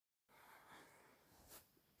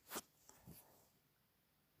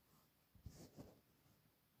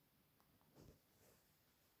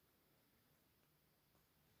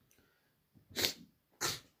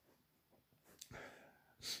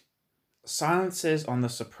Silences on the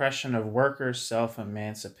suppression of workers'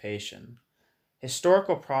 self-emancipation.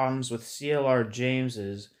 Historical problems with C.L.R.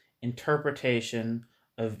 James's interpretation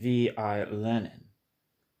of V.I. Lenin.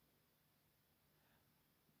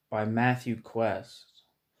 By Matthew Quest.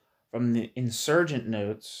 From the Insurgent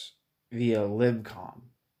Notes via Libcom.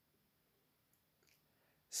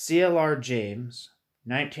 C.L.R. James,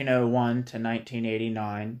 1901 to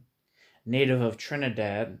 1989, native of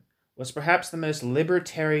Trinidad, was perhaps the most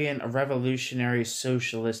libertarian revolutionary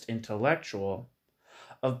socialist intellectual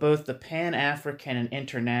of both the Pan-African and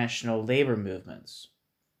international labor movements.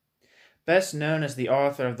 Best known as the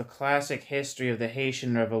author of the classic history of the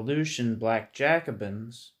Haitian Revolution, Black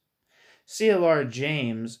Jacobins, C.L.R.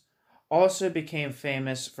 James also became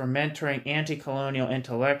famous for mentoring anti-colonial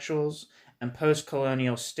intellectuals and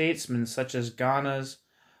post-colonial statesmen such as Ghana's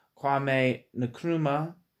Kwame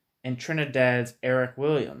Nkrumah and Trinidad's Eric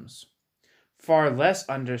Williams. Far less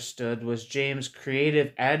understood was James'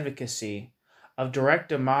 creative advocacy of direct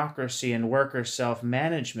democracy and worker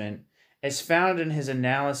self-management as found in his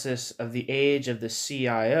analysis of the age of the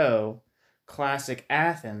CIO, classic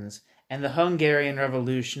Athens, and the Hungarian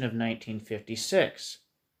Revolution of 1956.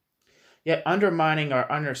 Yet undermining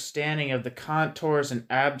our understanding of the contours and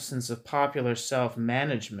absence of popular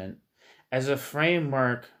self-management as a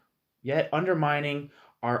framework, yet undermining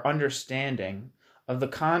our understanding of the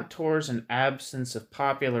contours and absence of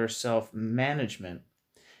popular self-management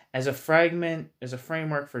as a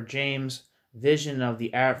framework for James' vision of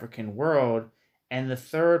the African world and the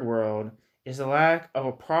Third World is the lack of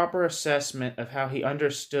a proper assessment of how he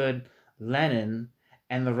understood Lenin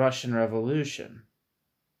and the Russian Revolution.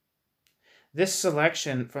 This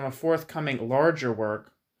selection from a forthcoming larger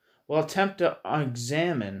work will attempt to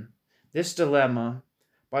examine this dilemma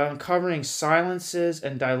by uncovering silences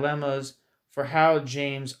and dilemmas for how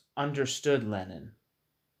James understood Lenin.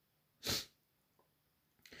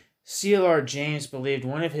 C.L.R. James believed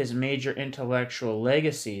one of his major intellectual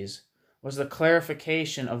legacies was the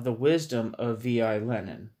clarification of the wisdom of V.I.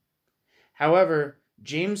 Lenin. However,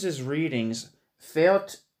 James's readings fail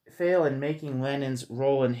in making Lenin's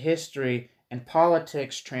role in history and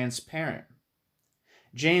politics transparent.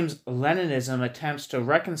 James' Leninism attempts to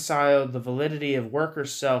reconcile the validity of worker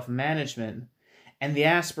self-management and the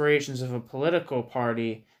aspirations of a political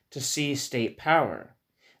party to seize state power.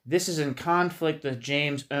 This is in conflict with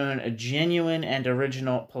James' own genuine and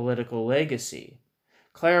original political legacy,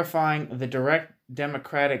 clarifying the direct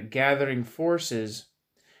democratic gathering forces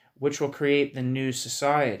which will create the new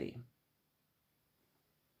society.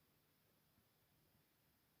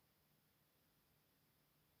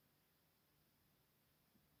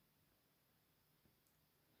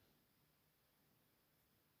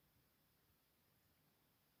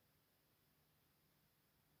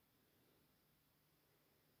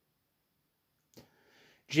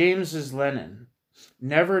 James's Lenin,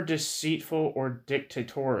 never deceitful or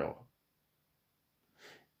dictatorial.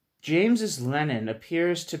 James's Lenin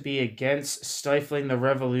appears to be against stifling the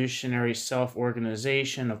revolutionary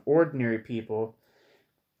self-organization of ordinary people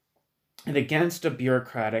and against a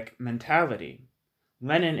bureaucratic mentality.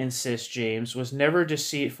 Lenin, insists James, was never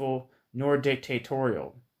deceitful nor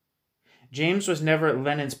dictatorial. James was never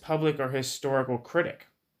Lenin's public or historical critic.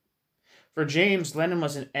 For James, Lenin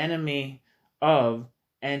was an enemy of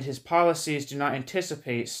and his policies do not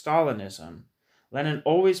anticipate Stalinism. Lenin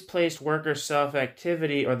always placed worker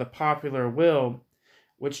self-activity or the popular will,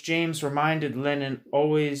 which James reminded Lenin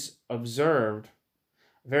always observed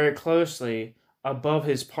very closely, above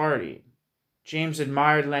his party. James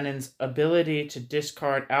admired Lenin's ability to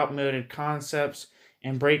discard outmoded concepts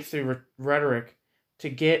and break through rhetoric to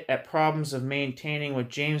get at problems of maintaining what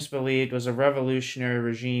James believed was a revolutionary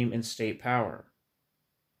regime in state power.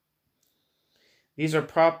 These are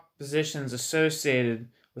propositions associated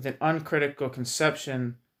with an uncritical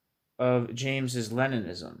conception of James's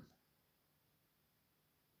Leninism.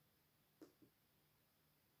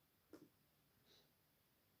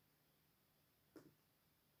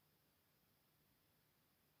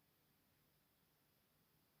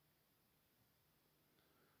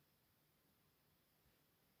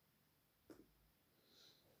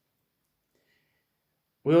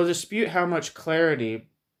 We will dispute how much clarity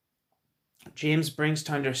James brings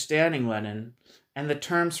to understanding Lenin and the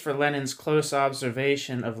terms for Lenin's close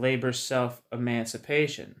observation of labor's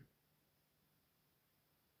self-emancipation.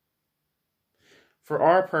 For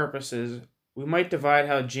our purposes, we might divide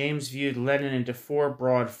how James viewed Lenin into four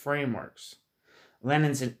broad frameworks: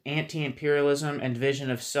 Lenin's anti-imperialism and vision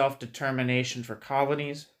of self-determination for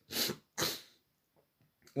colonies,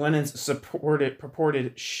 Lenin's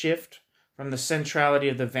purported shift from the centrality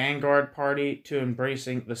of the vanguard party to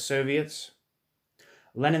embracing the Soviets,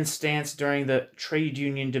 Lenin's stance during the trade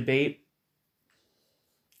union debate,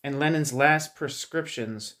 and Lenin's last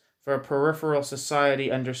prescriptions for a peripheral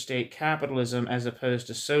society under state capitalism as opposed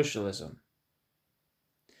to socialism.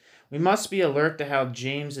 We must be alert to how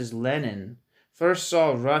James's Lenin first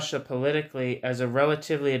saw Russia politically as a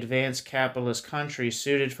relatively advanced capitalist country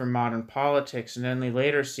suited for modern politics, and only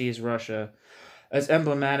later sees Russia as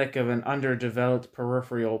emblematic of an underdeveloped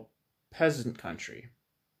peripheral peasant country.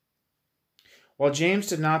 While James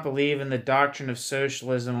did not believe in the doctrine of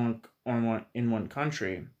socialism in one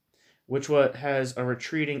country, which has a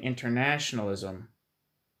retreating internationalism,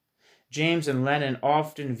 James and Lenin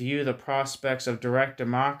often view the prospects of direct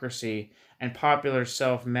democracy and popular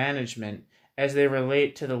self-management as they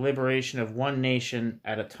relate to the liberation of one nation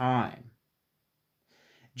at a time.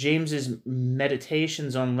 James's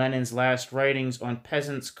meditations on Lenin's last writings on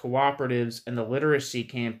peasants' cooperatives and the literacy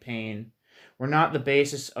campaign were not the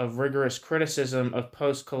basis of rigorous criticism of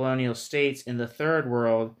post-colonial states in the Third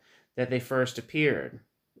World that they first appeared.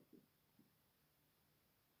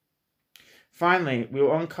 Finally, we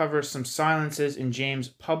will uncover some silences in James'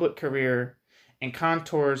 public career and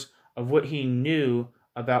contours of what he knew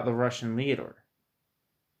about the Russian leader.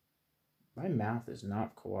 My mouth is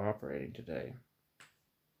not cooperating today.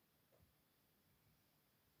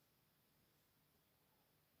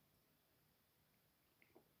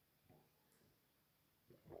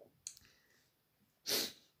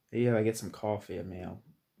 Yeah, I get some coffee in me. I'll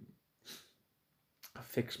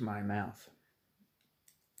fix my mouth.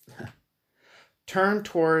 Turn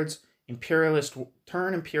imperialist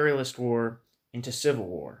war into civil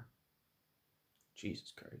war.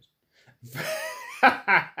 Jesus Christ.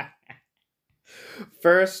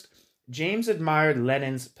 First, James admired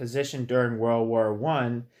Lenin's position during World War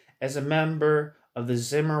I as a member of the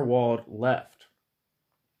Zimmerwald left.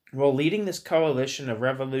 While leading this coalition of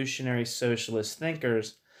revolutionary socialist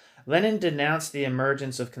thinkers, Lenin denounced the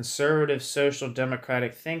emergence of conservative social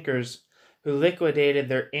democratic thinkers who liquidated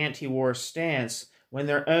their anti-war stance when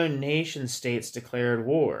their own nation-states declared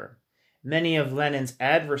war. Many of Lenin's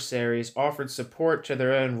adversaries offered support to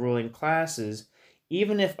their own ruling classes,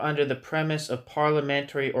 even if under the premise of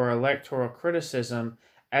parliamentary or electoral criticism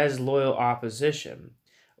as loyal opposition.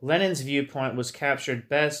 Lenin's viewpoint was captured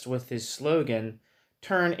best with his slogan,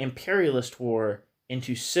 "Turn imperialist war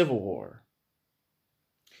into civil war."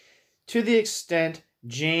 To the extent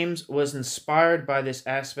James was inspired by this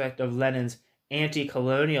aspect of Lenin's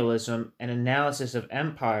anti-colonialism and analysis of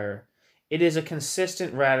empire, it is a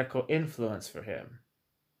consistent radical influence for him.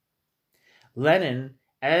 Lenin,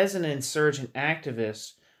 as an insurgent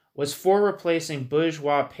activist, was for replacing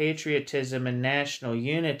bourgeois patriotism and national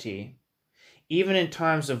unity, even in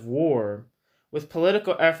times of war, with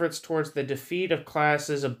political efforts towards the defeat of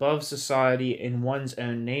classes above society in one's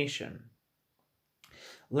own nation.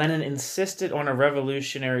 Lenin insisted on a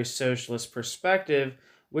revolutionary socialist perspective,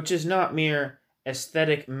 which is not mere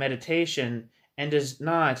aesthetic meditation and does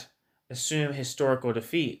not assume historical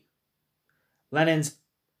defeat. Lenin's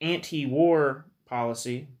anti-war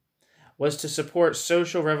policy was to support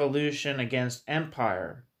social revolution against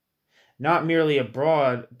empire, not merely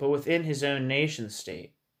abroad, but within his own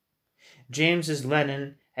nation-state. James's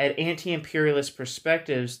Lenin had anti-imperialist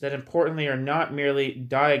perspectives that importantly are not merely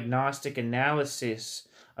diagnostic analysis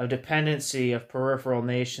of dependency of peripheral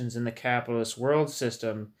nations in the capitalist world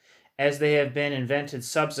system, as they have been invented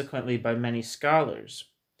subsequently by many scholars.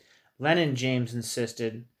 Lenin, James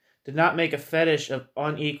insisted, did not make a fetish of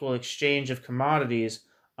unequal exchange of commodities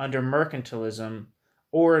under mercantilism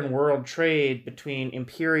or in world trade between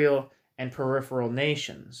imperial and peripheral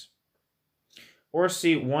nations, or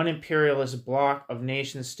see one imperialist bloc of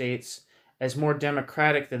nation-states as more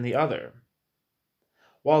democratic than the other.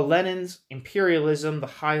 While Lenin's imperialism, the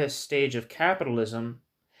highest stage of capitalism,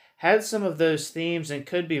 had some of those themes and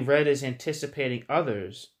could be read as anticipating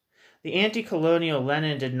others, the anti-colonial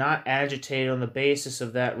Lenin did not agitate on the basis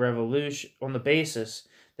that revolution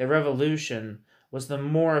was the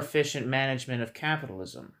more efficient management of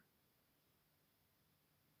capitalism.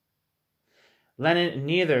 Lenin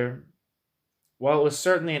neither, while it was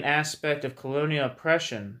certainly an aspect of colonial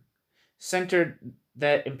oppression, centered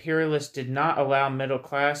that imperialists did not allow middle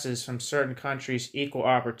classes from certain countries equal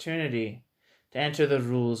opportunity to enter the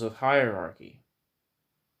rules of hierarchy.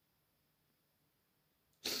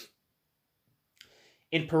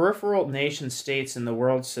 In peripheral nation-states in the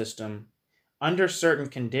world system, under certain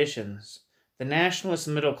conditions, the nationalist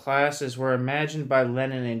middle classes were imagined by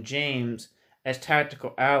Lenin and James as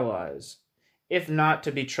tactical allies, if not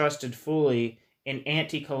to be trusted fully an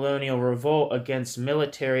anti-colonial revolt against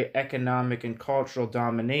military, economic, and cultural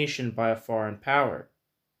domination by a foreign power.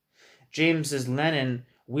 James's Lenin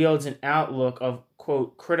wields an outlook of,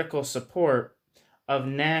 quote, critical support of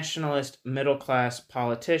nationalist middle-class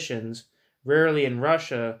politicians, rarely in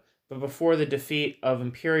Russia, but before the defeat of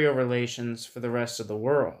imperial relations for the rest of the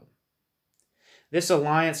world. This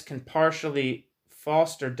alliance can partially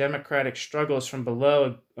foster democratic struggles from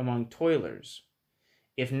below among toilers.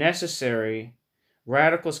 If necessary,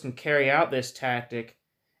 radicals can carry out this tactic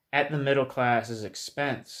at the middle class's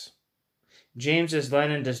expense. James's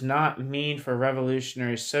Lenin does not mean for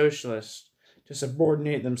revolutionary socialists to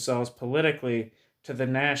subordinate themselves politically to the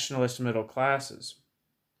nationalist middle classes.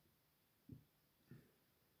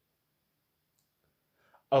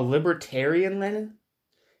 A libertarian Lenin?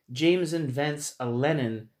 James invents a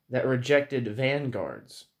Lenin that rejected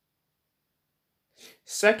vanguards.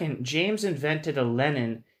 Second, James invented a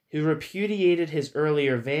Lenin who repudiated his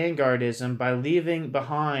earlier vanguardism by leaving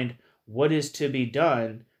behind what is to be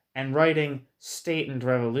done and writing State and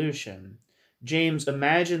Revolution. James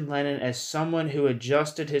imagined Lenin as someone who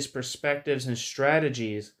adjusted his perspectives and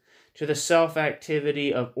strategies to the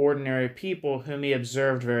self-activity of ordinary people whom he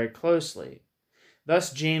observed very closely.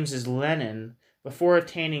 Thus, James's Lenin, before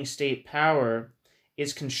attaining state power,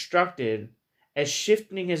 is constructed as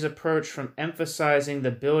shifting his approach from emphasizing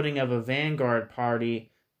the building of a vanguard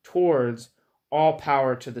party towards all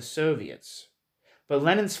power to the Soviets. But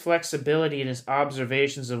Lenin's flexibility in his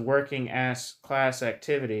observations of working class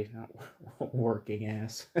activity, not working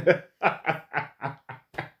ass.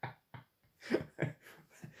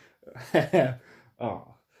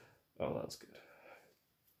 Oh, that's good.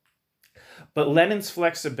 But Lenin's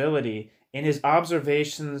flexibility in his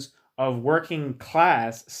observations of working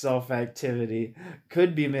class self-activity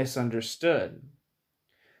could be misunderstood.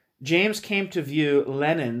 James came to view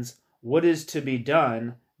Lenin's What Is to Be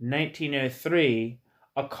Done, 1903,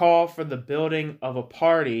 a call for the building of a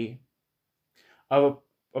party, of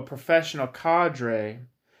a professional cadre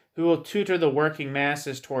who will tutor the working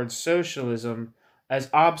masses towards socialism, as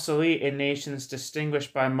obsolete in nations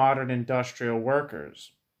distinguished by modern industrial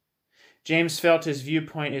workers. James felt his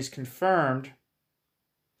viewpoint is confirmed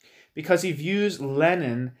because he views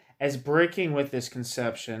Lenin as breaking with this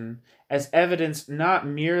conception, as evidenced not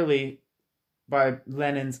merely by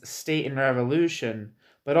Lenin's State and Revolution,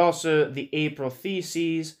 but also the April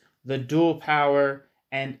Theses, the dual power,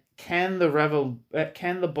 and can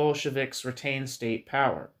the Bolsheviks retain state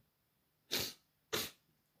power?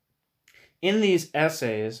 In these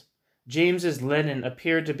essays, James's Lenin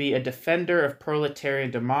appeared to be a defender of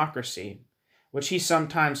proletarian democracy, which he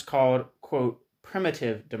sometimes called, quote,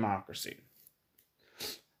 primitive democracy.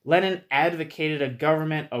 Lenin advocated a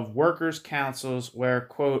government of workers' councils where,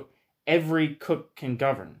 quote, every cook can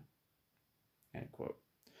govern, end quote,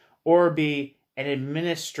 or be an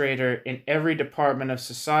administrator in every department of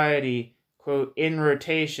society, quote, in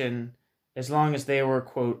rotation, as long as they were,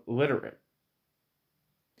 quote, literate.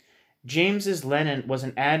 James's Lenin was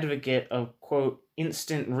an advocate of, quote,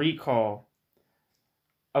 instant recall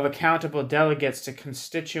of accountable delegates to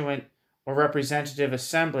constituent or representative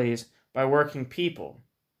assemblies by working people.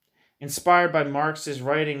 Inspired by Marx's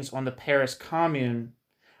writings on the Paris Commune,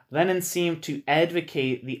 Lenin seemed to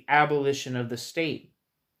advocate the abolition of the state,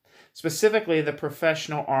 specifically the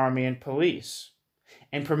professional army and police,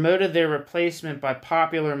 and promoted their replacement by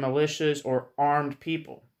popular militias or armed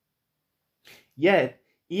people. Yet,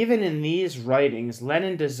 even in these writings,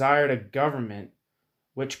 Lenin desired a government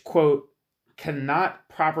which, quote, cannot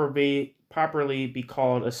properly be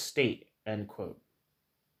called a state, end quote,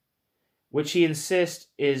 which he insists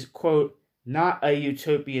is, quote, not a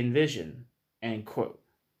utopian vision, end quote,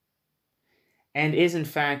 and is in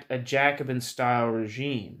fact a Jacobin-style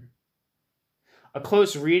regime. A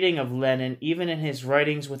close reading of Lenin, even in his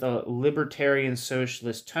writings with a libertarian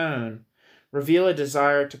socialist tone, reveal a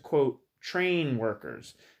desire to, quote, train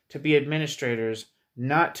workers to be administrators,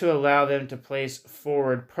 not to allow them to place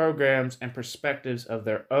forward programs and perspectives of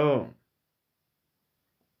their own.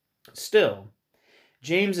 Still,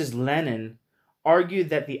 James's Lenin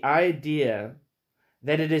argued that the idea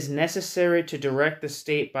that it is necessary to direct the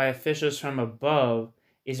state by officials from above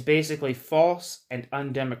is basically false and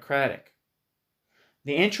undemocratic.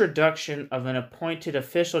 The introduction of an appointed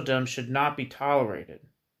officialdom should not be tolerated.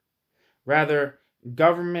 Rather,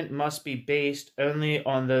 government must be based only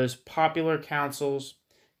on those popular councils,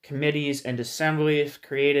 committees, and assemblies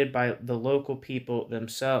created by the local people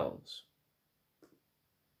themselves.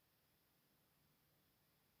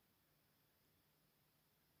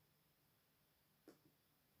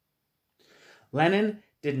 Lenin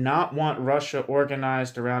did not want Russia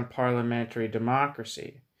organized around parliamentary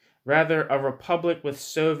democracy, rather a republic with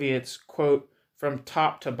Soviets, quote, from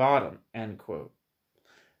top to bottom, end quote.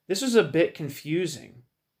 This was a bit confusing,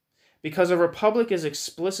 because a republic is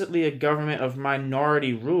explicitly a government of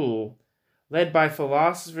minority rule, led by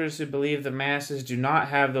philosophers who believe the masses do not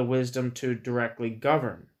have the wisdom to directly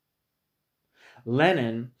govern.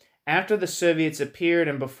 Lenin, after the Soviets appeared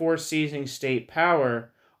and before seizing state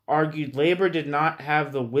power, argued labor did not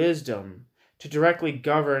have the wisdom to directly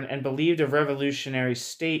govern and believed a revolutionary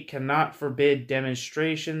state cannot forbid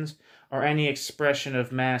demonstrations or any expression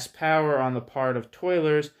of mass power on the part of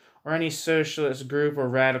toilers or any socialist group or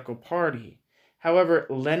radical party. However,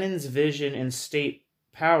 Lenin's vision in state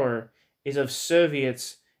power is of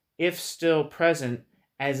Soviets, if still present,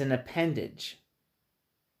 as an appendage.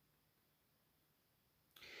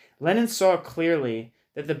 Lenin saw clearly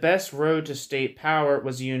that the best road to state power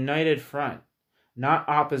was a united front, not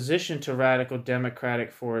opposition to radical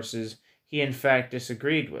democratic forces he in fact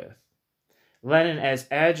disagreed with. Lenin, as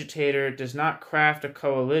agitator, does not craft a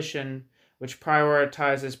coalition which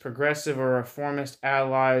prioritizes progressive or reformist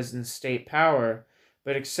allies in state power,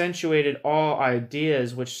 but accentuated all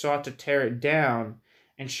ideas which sought to tear it down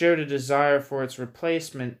and showed a desire for its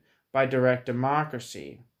replacement by direct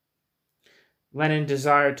democracy. Lenin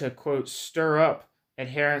desired to, quote, stir up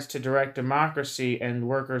adherence to direct democracy and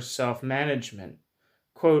workers' self-management,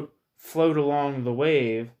 quote, float along the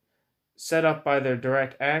wave, set up by their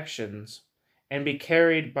direct actions, and be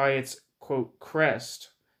carried by its, quote,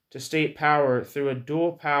 crest to state power through a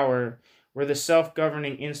dual power where the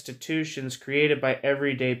self-governing institutions created by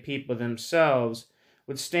everyday people themselves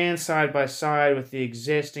would stand side by side with the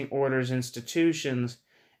existing order's institutions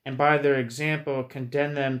and by their example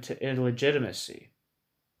condemn them to illegitimacy.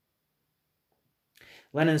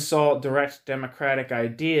 Lenin saw direct democratic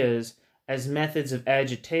ideas as methods of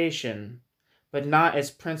agitation, but not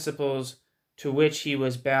as principles to which he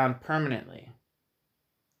was bound permanently.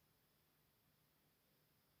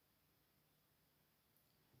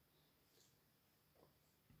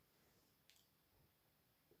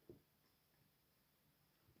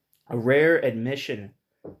 A rare admission,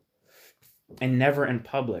 and never in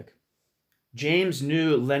public, James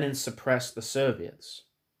knew Lenin suppressed the Soviets.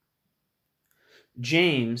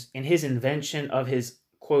 James, in his invention of his,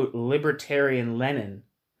 quote, libertarian Lenin,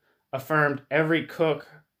 affirmed every cook,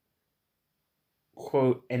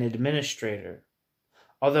 quote, an administrator,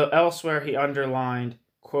 although elsewhere he underlined,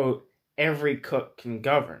 quote, every cook can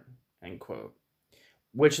govern, end quote,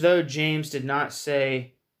 which though James did not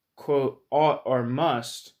say, quote, ought or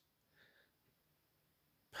must,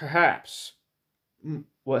 perhaps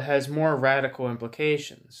what has more radical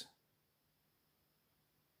implications.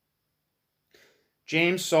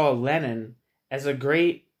 James saw Lenin as a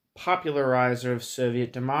great popularizer of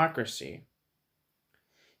Soviet democracy.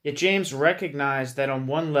 Yet James recognized that on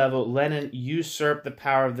one level Lenin usurped the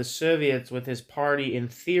power of the Soviets with his party in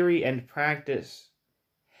theory and practice,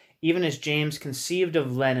 even as James conceived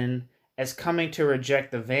of Lenin as coming to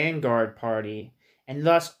reject the vanguard party and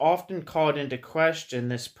thus often called into question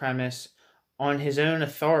this premise on his own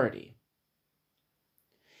authority.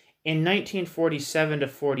 In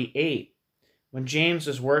 1947-48, when James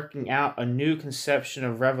was working out a new conception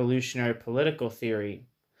of revolutionary political theory,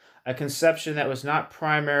 a conception that was not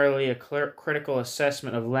primarily a critical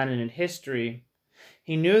assessment of Lenin in history,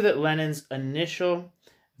 he knew that Lenin's initial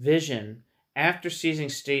vision after seizing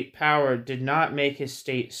state power did not make his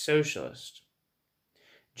state socialist.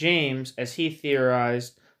 James, as he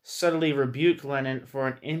theorized, subtly rebuked Lenin for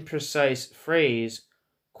an imprecise phrase,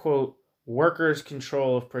 quote, workers'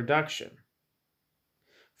 control of production.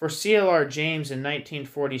 For C.L.R. James in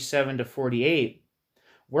 1947-48,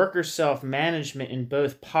 workers' self-management in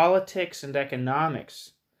both politics and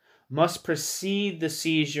economics must precede the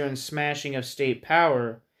seizure and smashing of state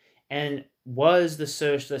power and was the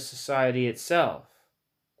socialist society itself.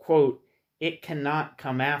 Quote, it cannot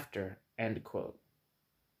come after, end quote.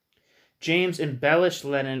 James embellished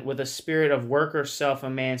Lenin with a spirit of worker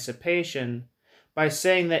self-emancipation by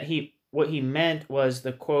saying that what he meant was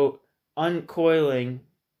the, quote, uncoiling,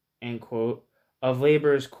 end quote, of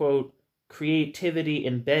labor's, quote, creativity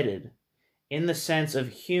embedded in the sense of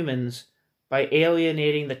humans by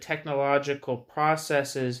alienating the technological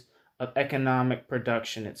processes of economic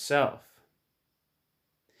production itself.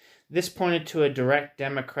 This pointed to a direct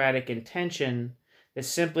democratic intention that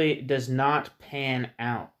simply does not pan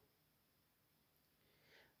out.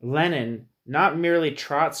 Lenin, not merely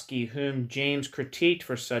Trotsky, whom James critiqued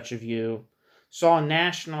for such a view, saw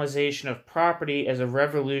nationalization of property as a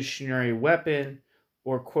revolutionary weapon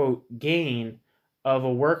or, quote, gain of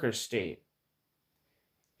a worker state.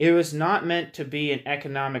 It was not meant to be an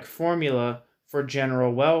economic formula for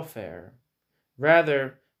general welfare.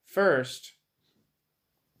 Rather, first,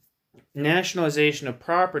 nationalization of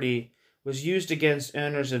property was used against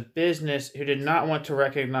owners of business who did not want to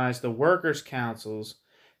recognize the workers' councils,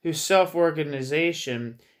 whose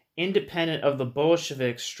self-organization, independent of the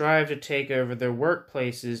Bolsheviks, strived to take over their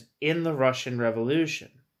workplaces in the Russian Revolution.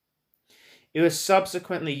 It was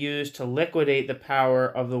subsequently used to liquidate the power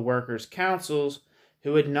of the workers' councils,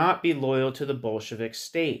 who would not be loyal to the Bolshevik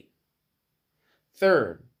state.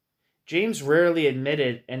 Third, James rarely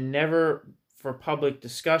admitted, and never for public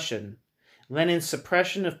discussion, Lenin's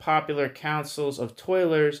suppression of popular councils of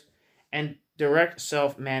toilers and direct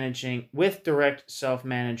self-managing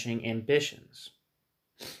ambitions.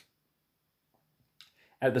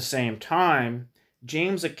 At the same time,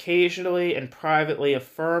 James occasionally and privately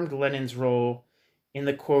affirmed Lenin's role in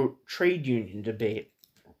the, quote, trade union debate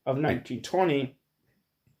of 1920.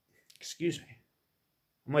 Excuse me.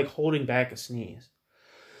 I'm like holding back a sneeze.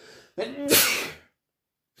 Let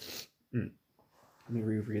me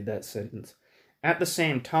reread that sentence. At the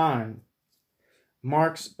same time,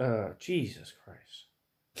 Jesus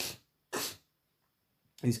Christ.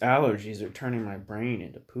 These allergies are turning my brain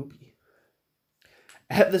into poopy.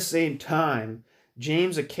 At the same time,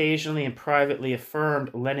 James occasionally and privately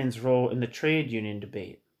affirmed Lenin's role in the trade union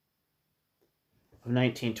debate of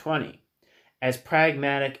 1920 as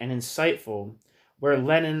pragmatic and insightful, where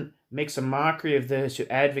Lenin makes a mockery of those who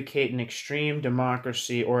advocate an extreme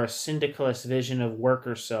democracy or a syndicalist vision of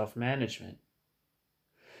worker self-management.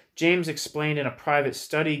 James explained in a private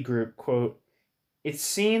study group, quote, "It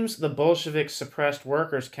seems the Bolsheviks suppressed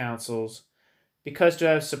workers' councils because to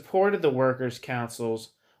have supported the workers'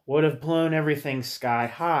 councils would have blown everything sky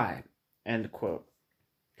high," end quote.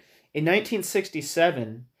 In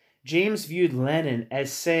 1967, James viewed Lenin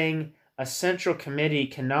as saying a central committee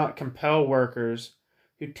cannot compel workers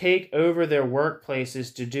who take over their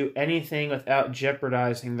workplaces to do anything without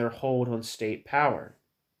jeopardizing their hold on state power.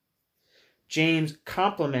 James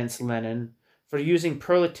compliments Lenin for using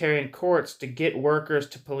proletarian courts to get workers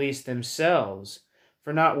to police themselves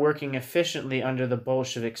for not working efficiently under the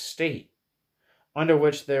Bolshevik state, under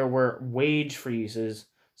which there were wage freezes,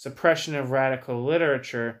 suppression of radical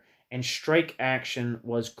literature, and strike action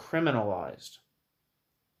was criminalized.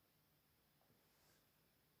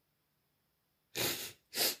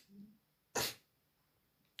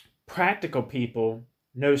 Practical people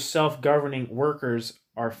know self-governing workers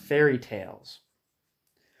are fairy tales.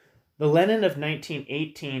 The Lenin of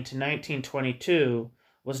 1918 to 1922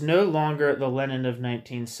 was no longer the Lenin of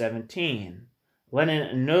 1917.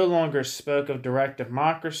 Lenin no longer spoke of direct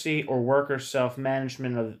democracy or worker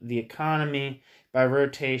self-management of the economy by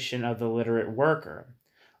rotation of the literate worker.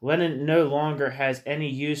 Lenin no longer has any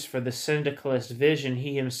use for the syndicalist vision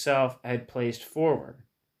he himself had placed forward.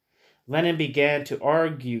 Lenin began to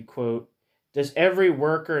argue, quote, "Does every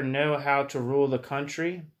worker know how to rule the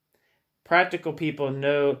country? Practical people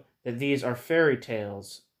know that these are fairy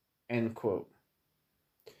tales," end quote.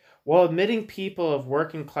 While admitting people of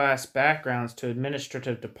working class backgrounds to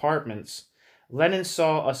administrative departments, Lenin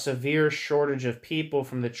saw a severe shortage of people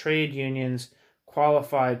from the trade unions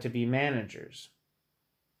qualified to be managers.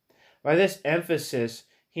 By this emphasis,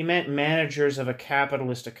 he meant managers of a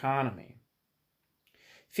capitalist economy.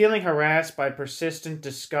 Feeling harassed by persistent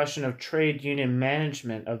discussion of trade union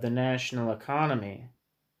management of the national economy,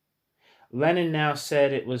 Lenin now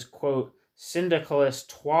said it was, quote, syndicalist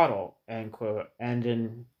twaddle, end quote, and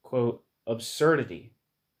in, quote, absurdity.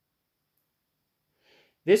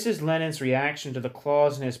 This is Lenin's reaction to the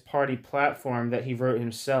clause in his party platform that he wrote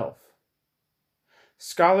himself.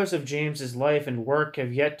 Scholars of James's life and work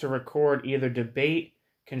have yet to record either debate,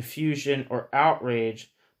 confusion, or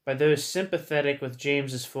outrage by those sympathetic with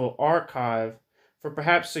James's full archive for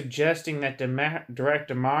perhaps suggesting that direct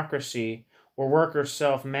democracy or worker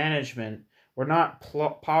self-management were not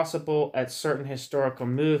possible at certain historical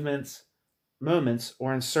moments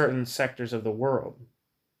or in certain sectors of the world.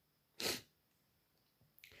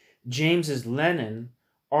 James's Lenin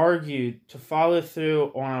argued to follow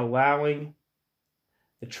through on allowing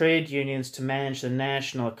the trade unions to manage the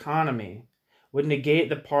national economy would negate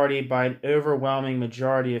the party by an overwhelming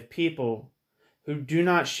majority of people who do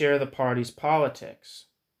not share the party's politics.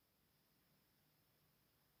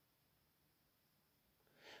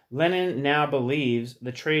 Lenin now believes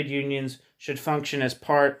the trade unions should function as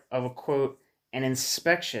part of a, quote, an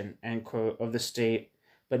inspection, end quote, of the state,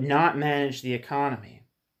 but not manage the economy.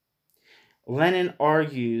 Lenin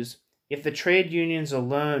argues if the trade unions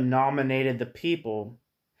alone nominated the people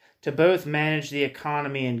to both manage the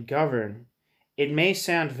economy and govern, it may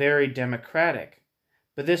sound very democratic,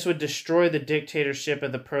 but this would destroy the dictatorship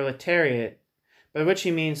of the proletariat, by which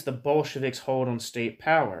he means the Bolsheviks' hold on state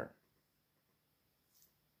power.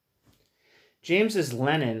 James's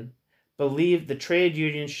Lenin believed the trade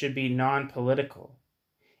unions should be non-political,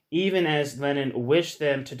 even as Lenin wished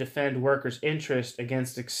them to defend workers' interests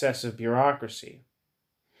against excessive bureaucracy.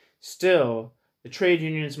 Still, the trade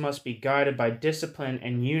unions must be guided by discipline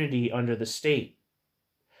and unity under the state.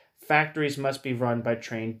 Factories must be run by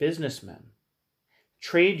trained businessmen.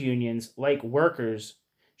 Trade unions, like workers,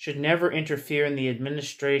 should never interfere in the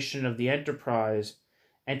administration of the enterprise,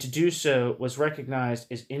 and to do so was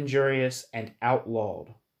recognized as injurious and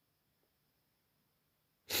outlawed.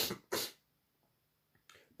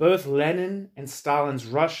 Both Lenin and Stalin's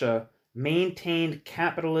Russia maintained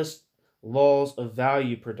capitalist laws of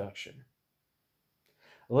value production.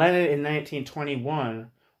 Lenin in 1921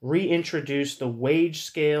 reintroduced the wage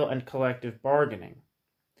scale and collective bargaining.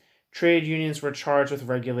 Trade unions were charged with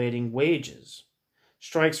regulating wages.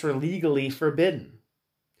 Strikes were legally forbidden.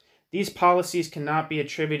 These policies cannot be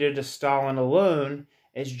attributed to Stalin alone,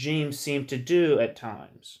 as James seemed to do at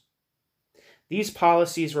times. These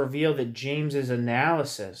policies reveal that James's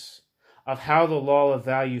analysis of how the law of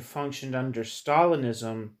value functioned under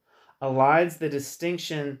Stalinism elides the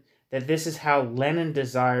distinction that this is how Lenin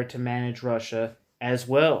desired to manage Russia as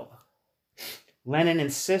well. Lenin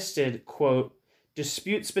insisted, quote,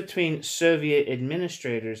 disputes between Soviet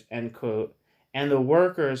administrators, end quote, and the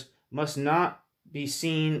workers must not be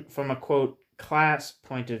seen from a, quote, class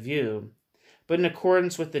point of view, but in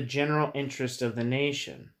accordance with the general interest of the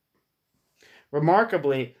nation.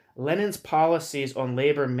 Remarkably, Lenin's policies on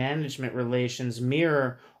labor management relations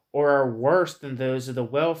mirror or are worse than those of the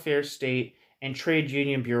welfare state and trade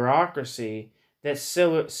union bureaucracy that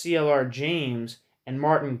C.L.R. James and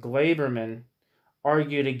Martin Glaberman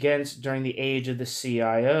argued against during the age of the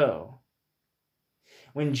CIO.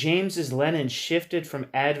 When James's Lenin shifted from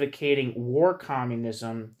advocating war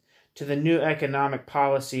communism to the new economic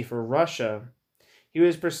policy for Russia, he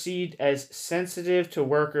was perceived as sensitive to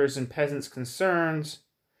workers' and peasants' concerns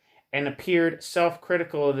and appeared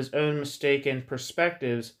self-critical of his own mistaken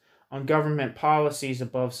perspectives on government policies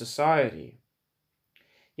above society.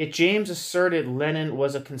 Yet James asserted Lenin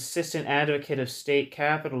was a consistent advocate of state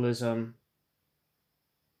capitalism,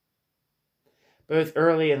 both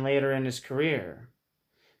early and later in his career.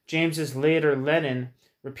 James's later Lenin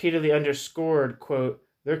repeatedly underscored, quote,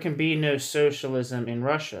 there can be no socialism in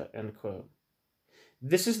Russia, end quote.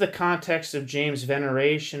 This is the context of James'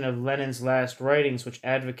 veneration of Lenin's last writings, which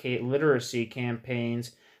advocate literacy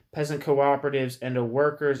campaigns, peasant cooperatives, and a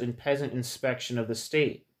workers' and peasant inspection of the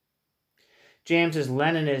state. James's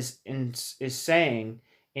Lenin is saying,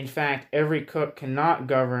 in fact, every cook cannot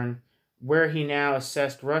govern, where he now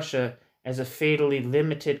assessed Russia as a fatally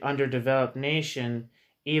limited, underdeveloped nation,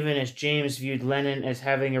 even as James viewed Lenin as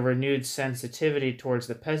having a renewed sensitivity towards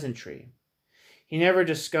the peasantry. He never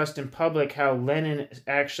discussed in public how Lenin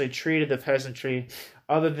actually treated the peasantry,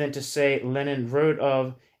 other than to say Lenin wrote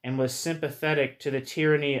of and was sympathetic to the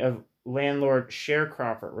tyranny of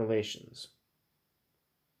landlord-sharecropper relations.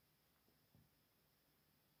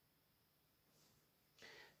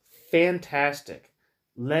 Fantastic.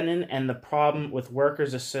 Lenin and the problem with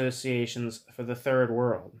workers' associations for the Third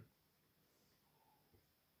World.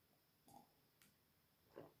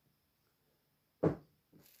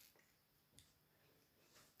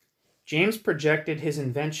 James projected this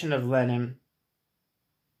invention of Lenin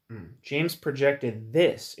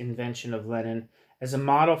as a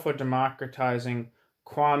model for democratizing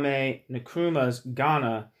Kwame Nkrumah's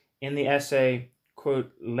Ghana in the essay,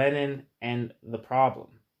 quote, Lenin and the Problem.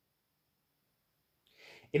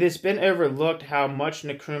 It has been overlooked how much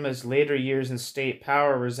Nkrumah's later years in state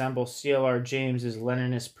power resemble C.L.R. James's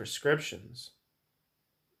Leninist prescriptions.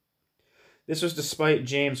 This was despite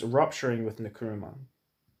James rupturing with Nkrumah.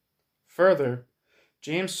 Further,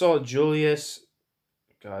 James saw Julius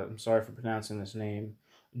Nyerer's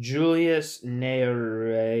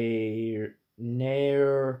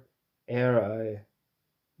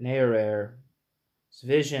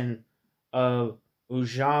vision of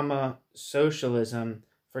Ujamaa socialism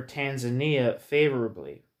for Tanzania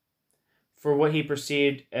favorably, for what he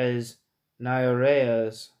perceived as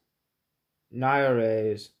Nyerer's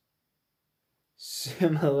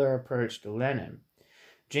similar approach to Lenin.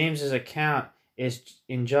 James's account is,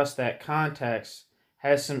 in just that context,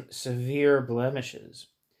 has some severe blemishes.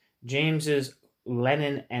 James's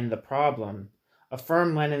Lenin and the Problem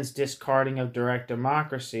affirmed Lenin's discarding of direct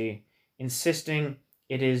democracy, insisting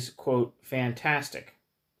it is, quote, fantastic,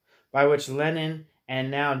 by which Lenin and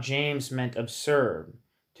now James meant absurd,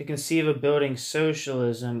 to conceive of building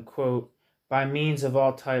socialism, quote, by means of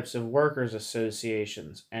all types of workers'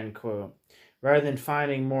 associations, end quote, rather than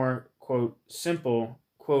finding more, quote, simple,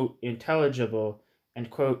 quote, intelligible, and,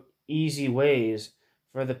 quote, easy ways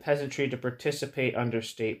for the peasantry to participate under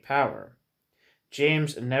state power.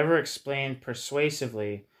 James never explained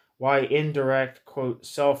persuasively why indirect, quote,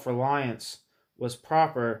 self-reliance was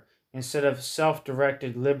proper instead of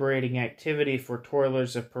self-directed liberating activity for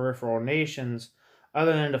toilers of peripheral nations,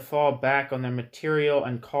 other than to fall back on their material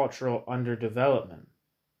and cultural underdevelopment.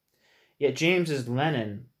 Yet James, as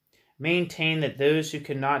Lenin, maintained that those who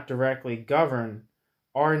cannot directly govern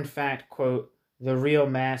are in fact, quote, the real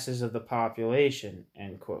masses of the population,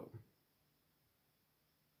 end quote.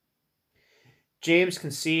 James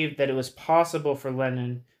conceived that it was possible for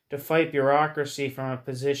Lenin to fight bureaucracy from a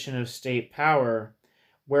position of state power,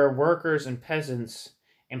 where workers and peasants,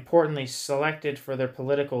 importantly selected for their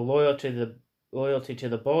political loyalty to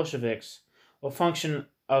the Bolsheviks, will function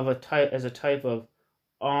as a type of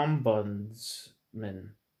ombudsman,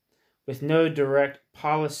 with no direct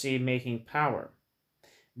policy-making power.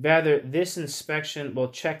 Rather, this inspection will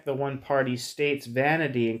check the one-party state's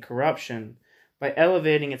vanity and corruption by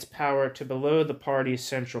elevating its power to below the party's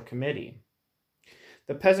central committee.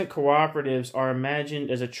 The peasant cooperatives are imagined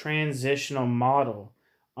as a transitional model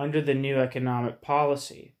under the new economic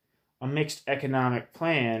policy, a mixed economic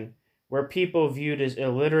plan where people viewed as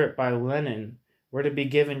illiterate by Lenin were to be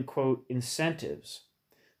given, quote, incentives.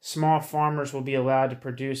 Small farmers will be allowed to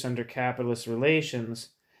produce under capitalist relations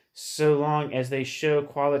so long as they show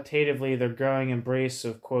qualitatively their growing embrace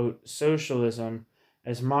of, quote, socialism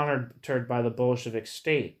as monitored by the Bolshevik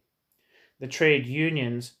state. The trade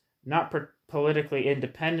unions, not politically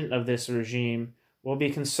independent of this regime, will be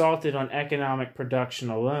consulted on economic production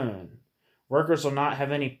alone. Workers will not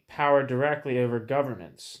have any power directly over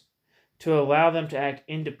governments. To allow them to act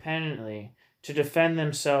independently, to defend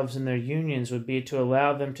themselves in their unions, would be to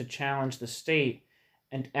allow them to challenge the state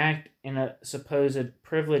and act in a supposed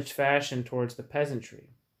privileged fashion towards the peasantry.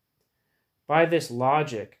 By this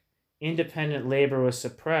logic, independent labor was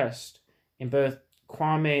suppressed in both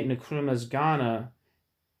Kwame Nkrumah's Ghana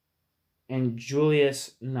and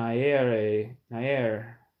Julius Nyerere,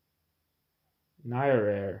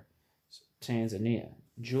 Tanzania.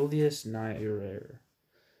 Julius Nyerere.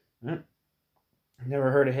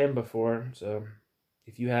 Never heard of him before, so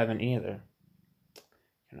if you haven't either,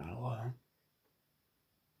 you're not alone.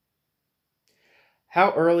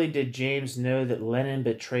 How early did James know that Lenin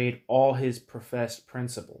betrayed all his professed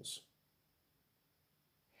principles?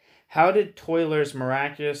 How did toilers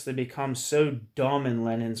miraculously become so dumb in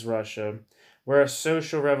Lenin's Russia, where a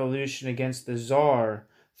social revolution against the Tsar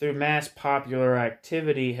through mass popular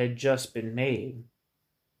activity had just been made?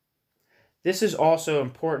 This is also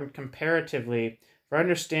important comparatively for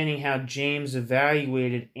understanding how James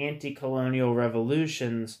evaluated anti-colonial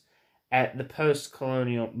revolutions at the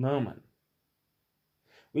post-colonial moment.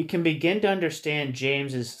 We can begin to understand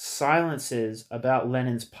James's silences about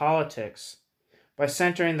Lenin's politics by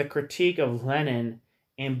centering the critique of Lenin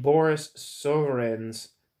in Boris Suvorin's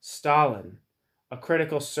Stalin, a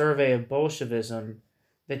critical survey of Bolshevism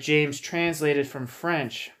that James translated from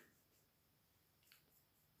French.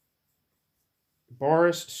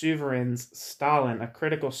 Boris Suvorin's Stalin, a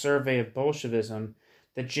critical survey of Bolshevism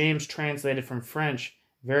that James translated from French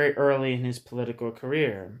very early in his political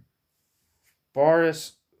career.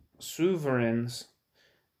 Boris Suvorin's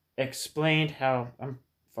explained how, I'm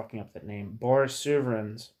fucking up that name, Boris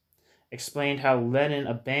Suvorin's explained how Lenin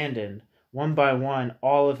abandoned, one by one,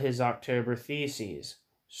 all of his October theses: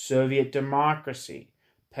 Soviet democracy,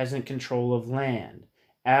 peasant control of land,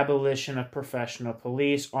 abolition of professional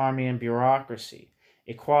police, army, and bureaucracy,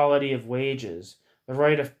 equality of wages, the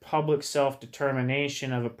right of public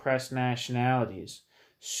self-determination of oppressed nationalities.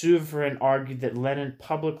 Suvorin argued that Lenin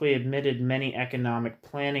publicly admitted many economic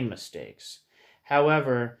planning mistakes.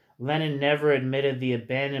 However, Lenin never admitted the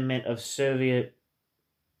abandonment of Soviet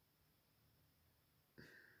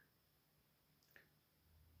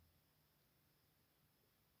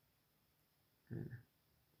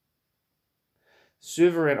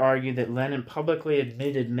Suvorin argued that Lenin publicly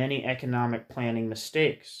admitted many economic planning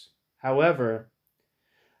mistakes. However,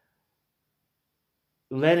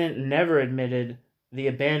 Lenin never admitted the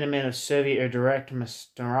abandonment of Soviet or direct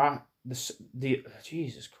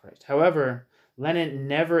Jesus Christ. However, Lenin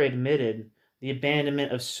never admitted the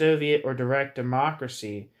abandonment of Soviet or direct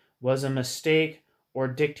democracy was a mistake, or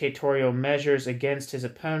dictatorial measures against his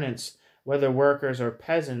opponents, whether workers or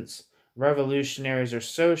peasants, revolutionaries or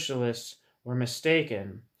socialists, were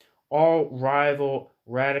mistaken. All rival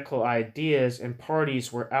radical ideas and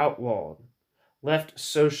parties were outlawed. Left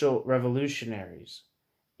social revolutionaries,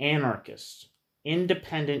 anarchists,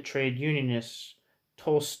 independent trade unionists,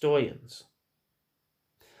 Tolstoyans.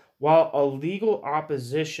 While a legal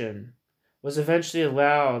opposition was eventually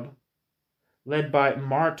allowed, led by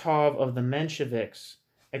Martov of the Mensheviks,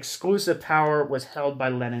 exclusive power was held by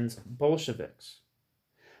Lenin's Bolsheviks.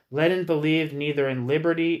 Lenin believed neither in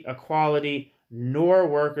liberty, equality, nor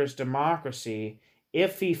workers' democracy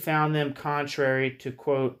if he found them contrary to,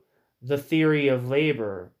 quote, the theory of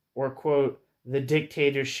labor, or, quote, the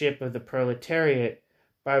dictatorship of the proletariat,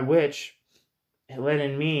 by which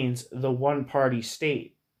Lenin means the one-party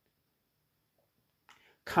state.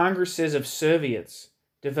 Congresses of Soviets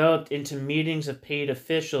developed into meetings of paid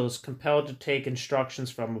officials compelled to take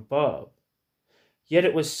instructions from above. Yet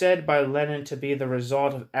it was said by Lenin to be the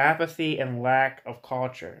result of apathy and lack of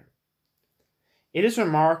culture. It is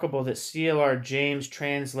remarkable that C.L.R. James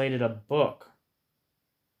translated a book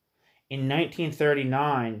in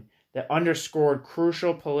 1939 that underscored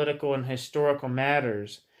crucial political and historical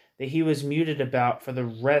matters that he was muted about for the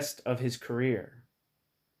rest of his career.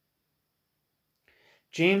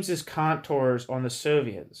 James's contours on the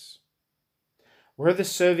Soviets. Were the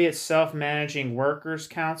Soviets self-managing workers'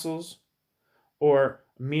 councils, or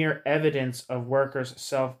mere evidence of workers'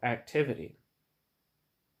 self-activity?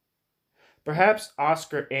 Perhaps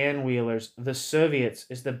Oscar Anweiler's The Soviets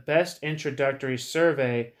is the best introductory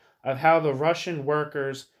survey of how the Russian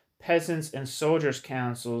workers, peasants, and soldiers'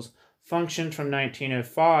 councils functioned from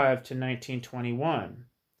 1905 to 1921.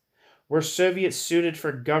 Were Soviets suited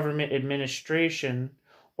for government administration,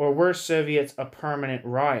 or were Soviets a permanent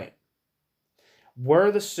riot?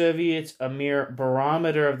 Were the Soviets a mere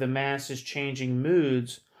barometer of the masses' changing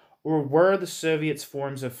moods, or were the Soviets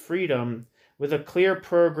forms of freedom with a clear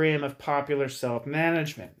program of popular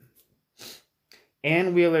self-management?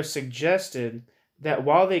 Anweiler suggested that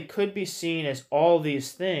while they could be seen as all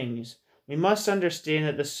these things, we must understand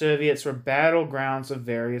that the Soviets were battlegrounds of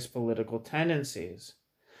various political tendencies.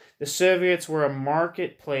 The Soviets were a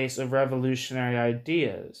marketplace of revolutionary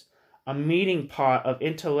ideas, a meeting pot of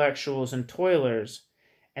intellectuals and toilers,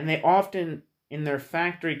 and they often, in their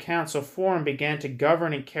factory council form, began to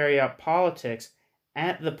govern and carry out politics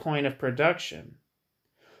at the point of production.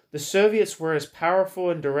 The Soviets were as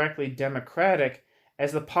powerful and directly democratic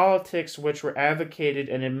as the politics which were advocated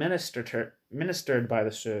and administered by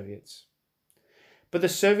the Soviets. But the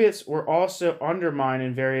Soviets were also undermined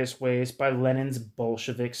in various ways by Lenin's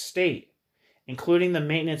Bolshevik state, including the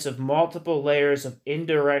maintenance of multiple layers of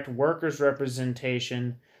indirect workers'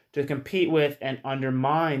 representation to compete with and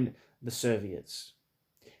undermine the Soviets.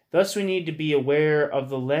 Thus we need to be aware of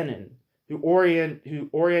the Lenin who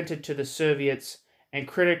oriented to the Soviets and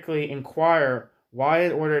critically inquire why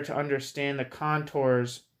in order to understand the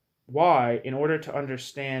contours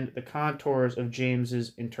of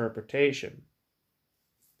James's interpretation.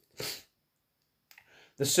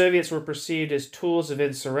 The Soviets were perceived as tools of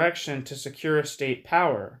insurrection to secure state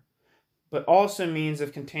power, but also means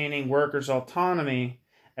of containing workers' autonomy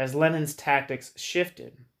as Lenin's tactics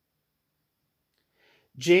shifted.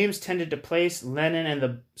 James tended to place Lenin and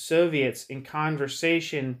the Soviets in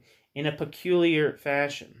conversation in a peculiar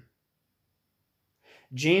fashion.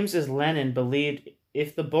 James, as Lenin, believed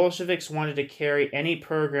if the Bolsheviks wanted to carry any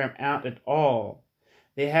program out at all,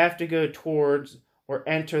 they have to go towards or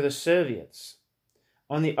enter the Soviets.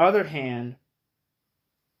 On the other hand,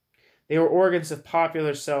 they were organs of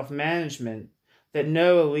popular self-management that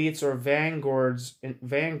no elites or vanguards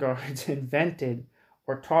invented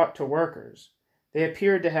or taught to workers. They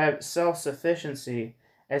appeared to have self-sufficiency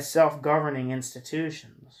as self-governing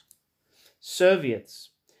institutions. Soviets,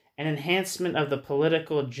 an enhancement of the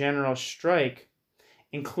political general strike,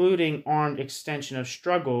 including armed extension of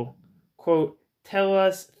struggle, quote, tell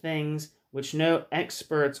us things which no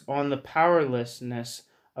experts on the powerlessness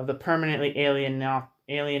of the permanently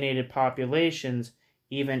alienated populations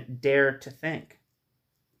even dare to think.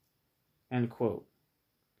 End quote.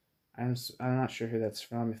 I'm not sure who that's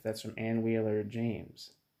from, if that's from Anweiler or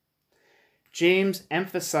James. James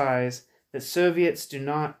emphasized that Soviets do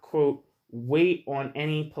not, quote, wait on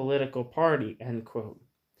any political party, end quote.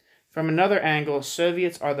 From another angle,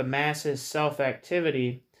 Soviets are the masses'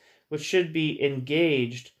 self-activity, which should be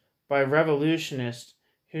engaged by revolutionists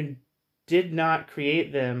who did not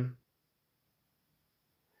create them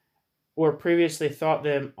or previously thought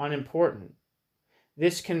them unimportant.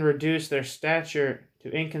 This can reduce their stature to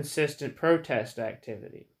inconsistent protest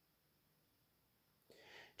activity.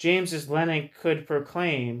 James, as Lenin, could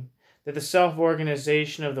proclaim that the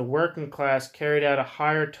self-organization of the working class carried out a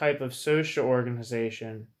higher type of social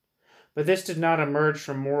organization, but this did not emerge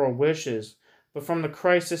from moral wishes, but from the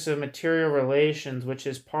crisis of material relations which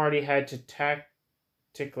his party had to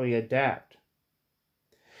particularly adapt.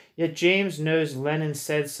 Yet James knows Lenin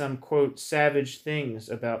said some, quote, savage things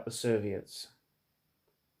about the Soviets.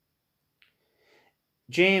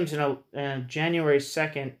 James, in a January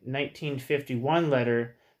 2nd, 1951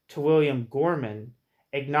 letter to William Gorman,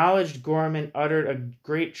 acknowledged Gorman uttered a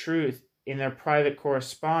great truth in their private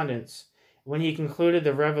correspondence when he concluded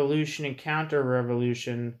the revolution and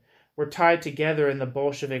counter-revolution were tied together in the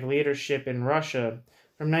Bolshevik leadership in Russia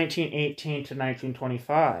from 1918 to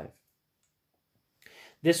 1925.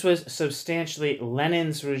 This was substantially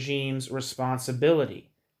Lenin's regime's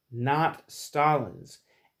responsibility, not Stalin's,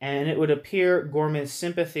 and it would appear Gorman's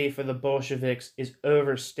sympathy for the Bolsheviks is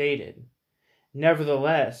overstated.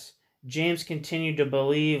 Nevertheless, James continued to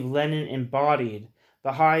believe Lenin embodied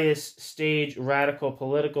the highest stage radical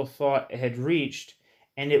political thought it had reached,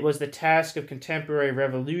 and it was the task of contemporary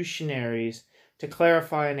revolutionaries to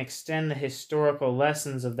clarify and extend the historical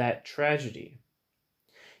lessons of that tragedy.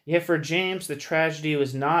 Yet for James, the tragedy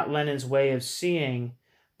was not Lenin's way of seeing,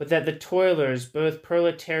 but that the toilers, both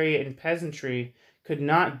proletariat and peasantry, could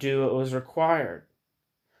not do what was required.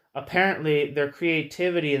 Apparently, their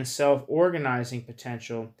creativity and self-organizing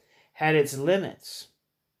potential had its limits,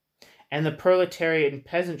 and the proletariat and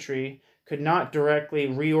peasantry could not directly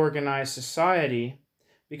reorganize society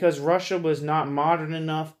because Russia was not modern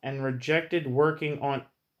enough and rejected working on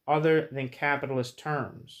other than capitalist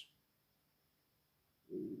terms.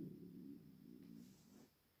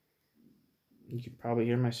 You can probably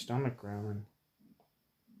hear my stomach growling.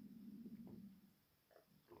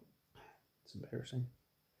 It's embarrassing.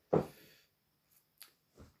 Oh,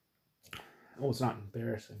 it's not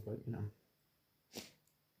embarrassing, but you know.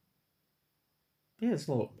 Yeah, it's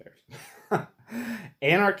a little embarrassing.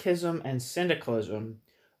 Anarchism and syndicalism,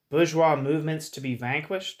 bourgeois movements to be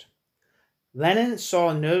vanquished. Lenin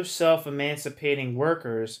saw no self-emancipating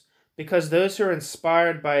workers because those who are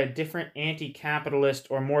inspired by a different anti-capitalist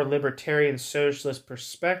or more libertarian socialist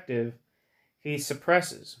perspective, he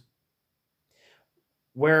suppresses.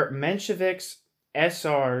 Where Mensheviks,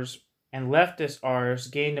 SRs, and leftist Rs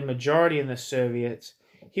gained a majority in the Soviets,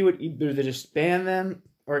 he would either disband them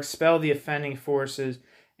or expel the offending forces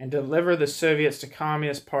and deliver the Soviets to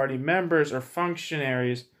Communist Party members or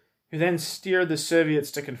functionaries who then steered the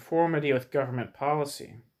Soviets to conformity with government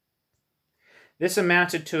policy. This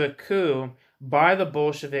amounted to a coup by the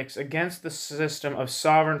Bolsheviks against the system of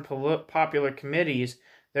sovereign popular committees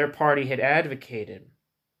their party had advocated.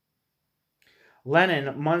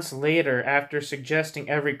 Lenin, months later, after suggesting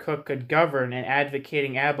every cook could govern and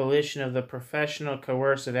advocating abolition of the professional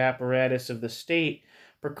coercive apparatus of the state,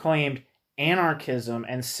 proclaimed anarchism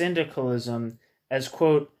and syndicalism as,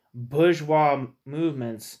 quote, bourgeois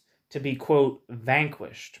movements to be, quote,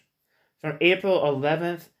 vanquished. From April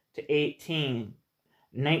 11th to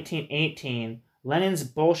 1918, Lenin's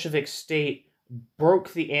Bolshevik state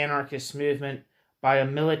broke the anarchist movement by a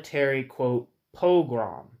military, quote,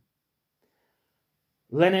 pogrom.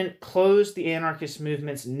 Lenin closed the anarchist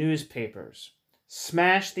movement's newspapers,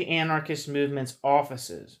 smashed the anarchist movement's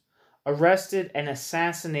offices, arrested and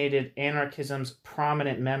assassinated anarchism's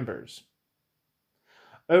prominent members.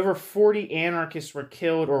 Over 40 anarchists were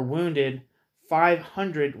killed or wounded,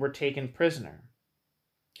 500 were taken prisoner.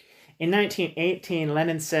 In 1918,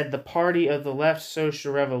 Lenin said the party of the left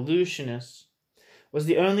social revolutionists was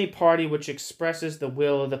the only party which expresses the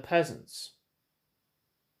will of the peasants.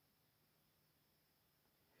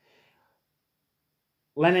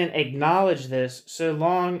 Lenin acknowledged this so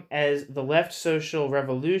long as the left social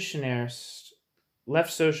revolutionists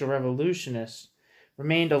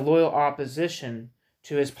remained a loyal opposition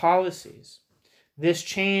to his policies. This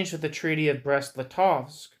changed with the Treaty of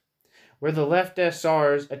Brest-Litovsk, where the left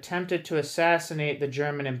SRs attempted to assassinate the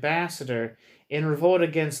German ambassador in revolt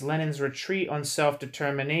against Lenin's retreat on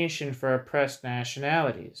self-determination for oppressed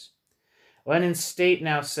nationalities. Lenin's state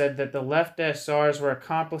now said that the left SRs were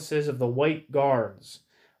accomplices of the White Guards,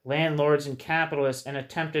 landlords and capitalists, and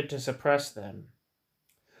attempted to suppress them.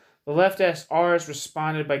 The left SRs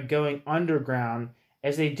responded by going underground,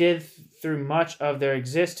 as they did through much of their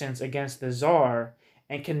existence against the Tsar,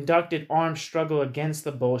 and conducted armed struggle against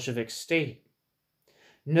the Bolshevik state.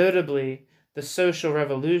 Notably, the social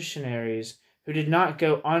revolutionaries, who did not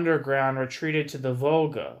go underground, retreated to the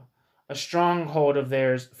Volga, a stronghold of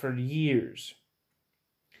theirs for years.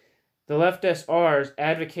 The left SRs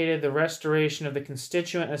advocated the restoration of the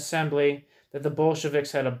Constituent Assembly that the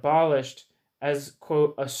Bolsheviks had abolished as,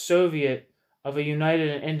 quote, a Soviet of a united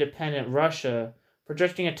and independent Russia,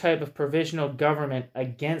 projecting a type of provisional government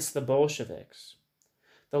against the Bolsheviks.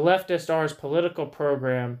 The left SR's political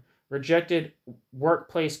program rejected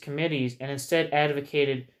workplace committees and instead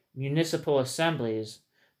advocated municipal assemblies,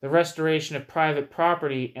 the restoration of private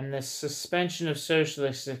property, and the suspension of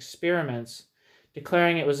socialist experiments,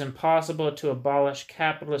 declaring it was impossible to abolish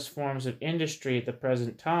capitalist forms of industry at the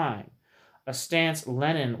present time, a stance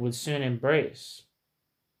Lenin would soon embrace.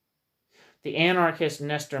 The anarchist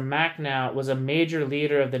Nestor Makhno was a major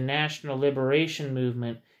leader of the national liberation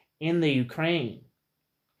movement in the Ukraine.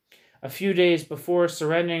 A few days before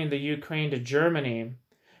surrendering the Ukraine to Germany,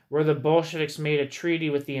 where the Bolsheviks made a treaty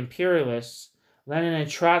with the imperialists, Lenin and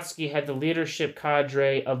Trotsky had the leadership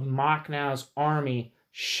cadre of Makhno's army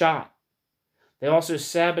shot. They also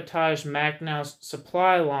sabotaged Makhno's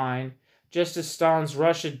supply line, just as Stalin's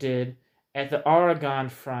Russia did at the Aragon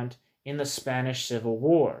front in the Spanish Civil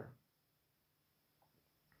War.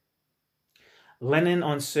 Lenin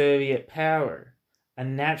on Soviet power, a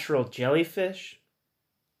natural jellyfish?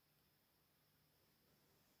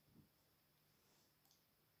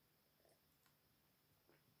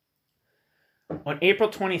 On April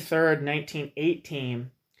 23, 1918,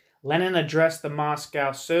 Lenin addressed the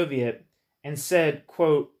Moscow Soviet and said,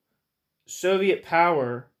 quote, Soviet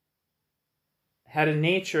power had a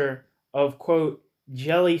nature of, quote,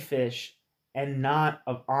 jellyfish and not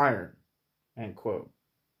of iron, end quote,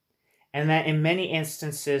 and that in many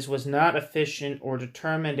instances was not efficient or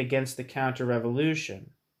determined against the counter-revolution.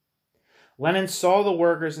 Lenin saw the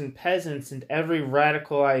workers and peasants and every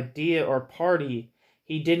radical idea or party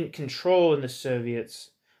he didn't control in the Soviets,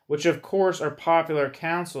 which of course are popular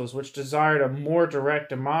councils which desired a more direct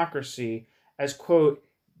democracy, as, quote,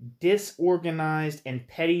 disorganized and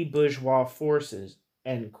petty bourgeois forces,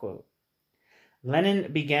 end quote.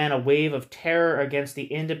 Lenin began a wave of terror against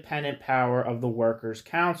the independent power of the workers'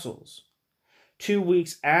 councils. 2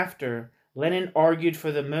 weeks after, Lenin argued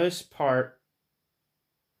for the most part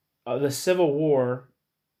of the Civil War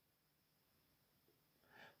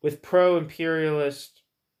with pro-imperialist.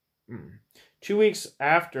 2 weeks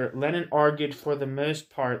after, Lenin argued for the most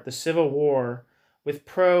part the Civil War with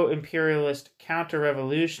pro-imperialist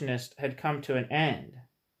counter-revolutionists had come to an end.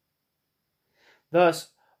 Thus,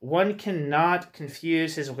 one cannot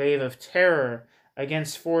confuse his wave of terror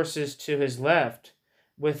against forces to his left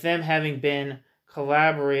with them having been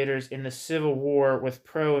collaborators in the Civil War with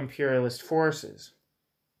pro-imperialist forces.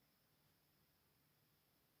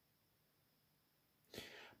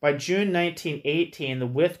 By June 1918, the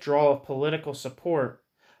withdrawal of political support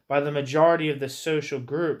by the majority of the social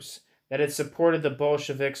groups that had supported the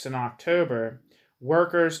Bolsheviks in October,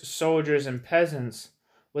 workers, soldiers, and peasants,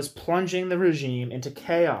 was plunging the regime into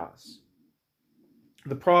chaos.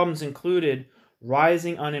 The problems included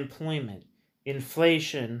rising unemployment,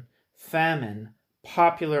 inflation, famine,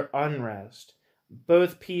 popular unrest,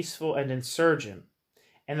 both peaceful and insurgent,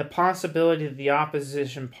 and the possibility that the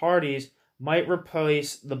opposition parties might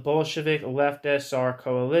replace the Bolshevik left SR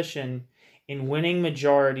coalition in winning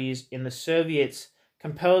majorities in the Soviets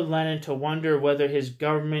compelled Lenin to wonder whether his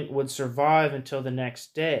government would survive until the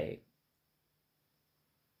next day.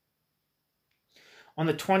 On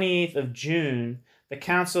the 28th of June, the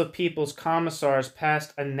Council of People's Commissars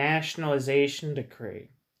passed a nationalization decree.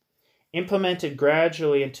 Implemented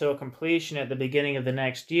gradually until completion at the beginning of the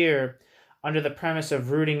next year, under the premise of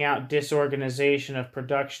rooting out disorganization of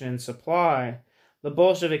production and supply, the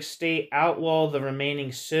Bolshevik state outlawed the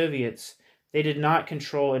remaining Soviets they did not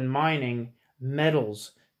control in mining,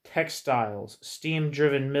 metals, textiles,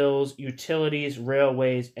 steam-driven mills, utilities,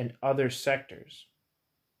 railways, and other sectors.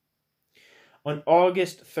 On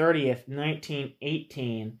August 30th,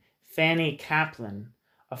 1918, Fanny Kaplan,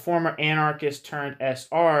 a former anarchist turned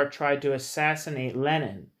SR, tried to assassinate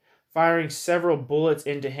Lenin, firing several bullets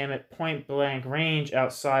into him at point-blank range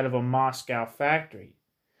outside of a Moscow factory.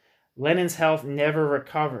 Lenin's health never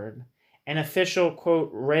recovered. An official,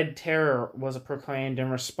 quote, Red Terror was proclaimed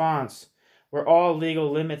in response, where all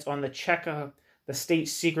legal limits on the Cheka, the state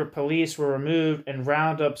secret police, were removed and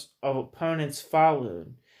roundups of opponents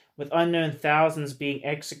followed, with unknown thousands being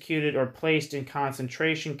executed or placed in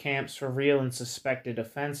concentration camps for real and suspected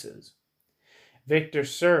offenses. Victor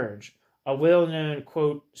Serge, a well-known,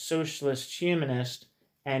 quote, socialist humanist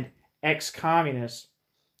and ex-communist,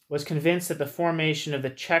 was convinced that the formation of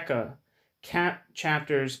the Cheka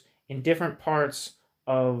chapters in different parts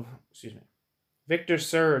of, Victor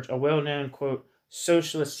Serge, a well-known, quote,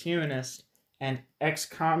 socialist humanist and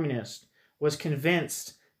ex-communist, was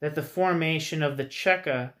convinced that the formation of the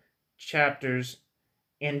Cheka chapters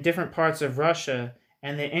in different parts of Russia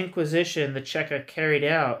and the Inquisition the Cheka carried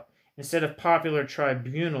out instead of popular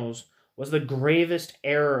tribunals was the gravest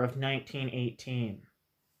error of 1918.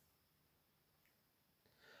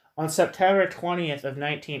 On September 20th of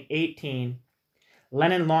 1918,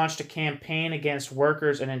 Lenin launched a campaign against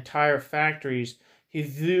workers and entire factories who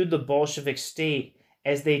viewed the Bolshevik state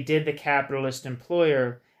as they did the capitalist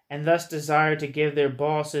employer, and thus desired to give their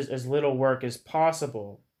bosses as little work as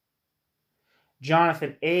possible.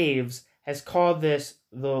 Jonathan Aves has called this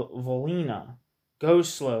the Volina, go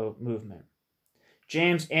slow movement.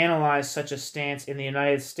 James analyzed such a stance in the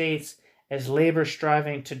United States as labor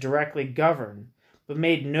striving to directly govern, but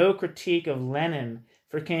made no critique of Lenin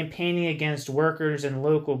for campaigning against workers'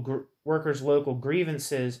 local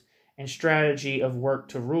grievances and strategy of work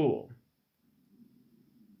to rule.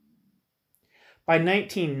 By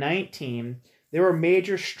 1919, there were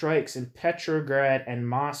major strikes in Petrograd and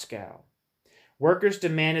Moscow. Workers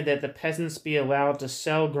demanded that the peasants be allowed to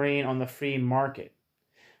sell grain on the free market.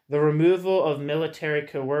 The removal of military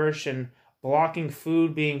coercion blocking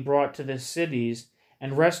food being brought to the cities,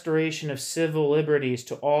 and restoration of civil liberties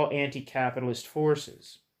to all anti-capitalist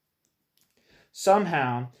forces.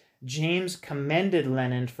 Somehow, James commended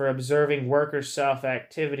Lenin for observing workers'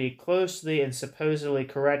 self-activity closely and supposedly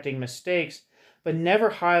correcting mistakes, but never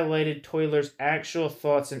highlighted toilers' actual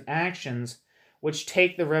thoughts and actions, which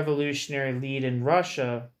take the revolutionary lead in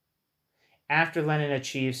Russia after Lenin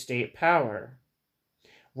achieved state power.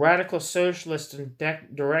 Radical socialists and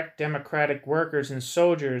direct democratic workers and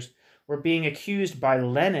soldiers were being accused by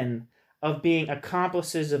Lenin of being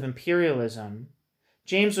accomplices of imperialism.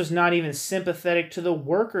 James was not even sympathetic to the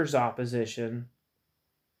workers' opposition,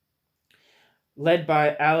 led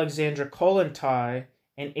by Alexandra Kollontai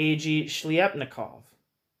and A.G. Shliapnikov,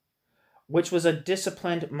 which was a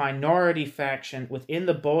disciplined minority faction within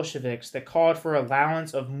the Bolsheviks that called for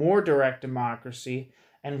allowance of more direct democracy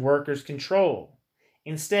and workers' control.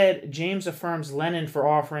 Instead, James affirms Lenin for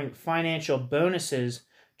offering financial bonuses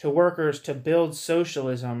to workers to build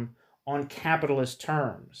socialism on capitalist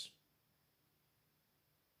terms.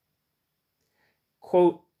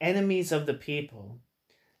 Quote, enemies of the people.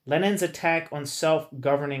 Lenin's attack on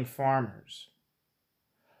self-governing farmers.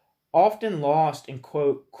 Often lost in,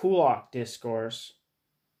 quote, kulak discourse,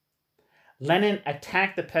 Lenin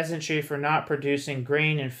attacked the peasantry for not producing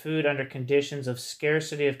grain and food under conditions of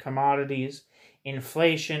scarcity of commodities,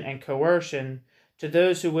 inflation, and coercion to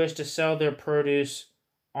those who wish to sell their produce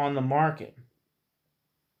on the market.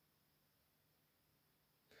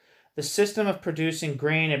 The system of producing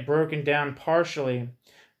grain had broken down partially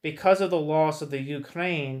because of the loss of the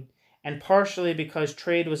Ukraine and partially because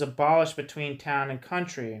trade was abolished between town and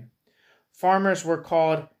country. Farmers were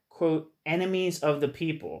called, quote, enemies of the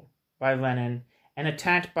people by Lenin and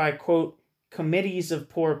attacked by, quote, committees of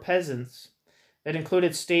poor peasants that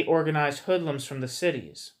included state-organized hoodlums from the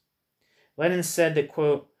cities. Lenin said that,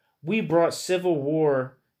 quote, we brought civil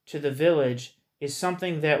war to the village is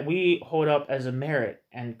something that we hold up as a merit,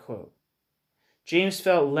 end quote. James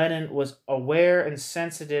felt Lenin was aware and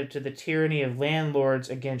sensitive to the tyranny of landlords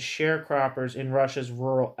against sharecroppers in Russia's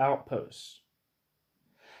rural outposts.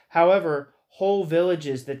 However, whole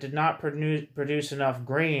villages that did not produce enough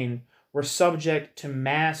grain were subject to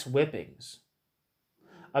mass whippings,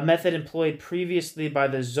 a method employed previously by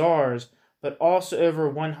the Tsars, but also over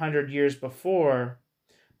 100 years before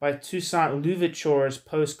by Toussaint Louverture's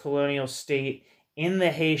post-colonial state in the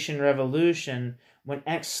Haitian Revolution when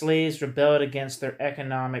ex-slaves rebelled against their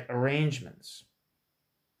economic arrangements.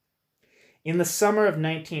 In the summer of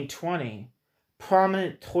 1920,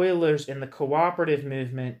 prominent toilers in the cooperative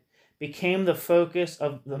movement became the focus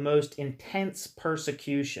of the most intense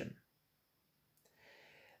persecution.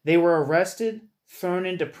 They were arrested, thrown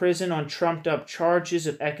into prison on trumped-up charges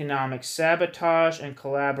of economic sabotage and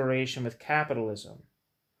collaboration with capitalism.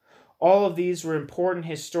 All of these were important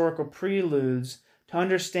historical preludes to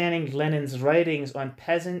understanding Lenin's writings on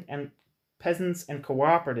peasants and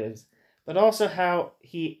cooperatives, but also how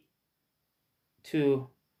he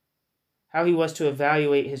was to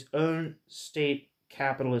evaluate his own state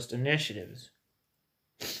capitalist initiatives.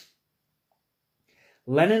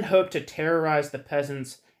 Lenin hoped to terrorize the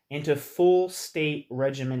peasants into full state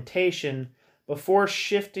regimentation before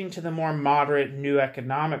shifting to the more moderate new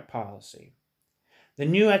economic policy. The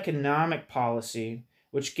new economic policy,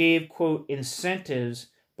 which gave, quote, incentives,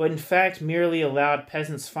 but in fact merely allowed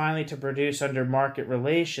peasants finally to produce under market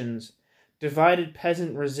relations, divided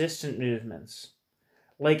peasant-resistant movements,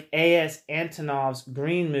 like A.S. Antonov's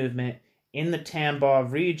Green Movement in the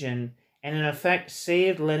Tambov region, and in effect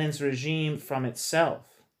saved Lenin's regime from itself.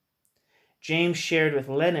 James shared with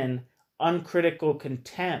Lenin uncritical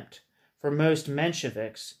contempt for most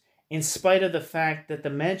Mensheviks, in spite of the fact that the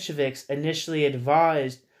Mensheviks initially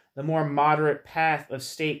advised the more moderate path of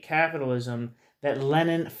state capitalism that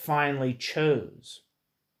Lenin finally chose.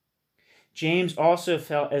 James also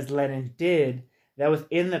felt, as Lenin did, that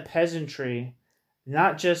within the peasantry,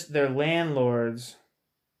 not just their landlords,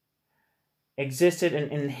 existed an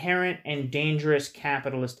inherent and dangerous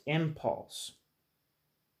capitalist impulse.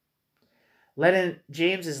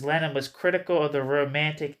 James's Lenin was critical of the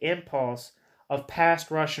romantic impulse of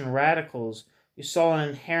past Russian radicals who saw an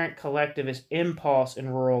inherent collectivist impulse in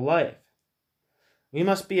rural life. We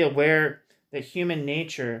must be aware that human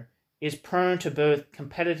nature is prone to both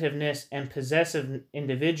competitiveness and possessive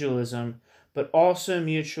individualism, but also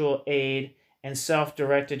mutual aid and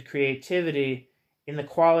self-directed creativity in the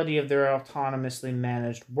quality of their autonomously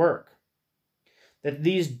managed work. That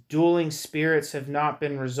these dueling spirits have not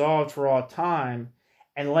been resolved for all time,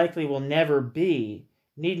 and likely will never be,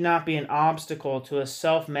 need not be an obstacle to a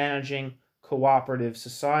self-managing, cooperative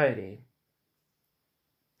society.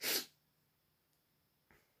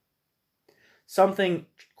 Something,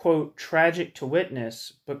 quote, tragic to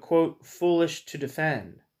witness, but, quote, foolish to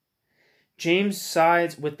defend. James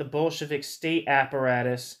sides with the Bolshevik state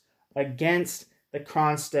apparatus against the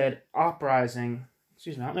Kronstadt uprising.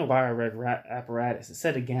 Excuse me, I don't know why I read apparatus. It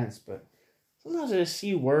said against, but sometimes I just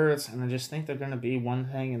see words and I just think they're going to be one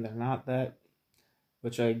thing and they're not that,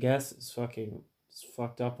 which I guess is it's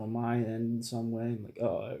fucked up on my end in some way. I'm like,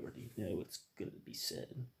 oh, I already know what's going to be said.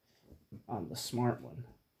 I'm the smart one.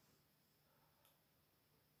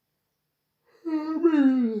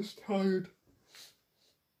 I'm just tired.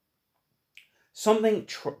 Something,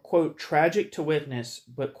 quote, tragic to witness,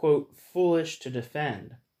 but, quote, foolish to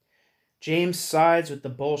defend. James sides with the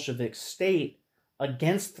Bolshevik state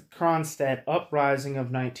against the Kronstadt uprising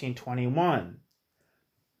of 1921.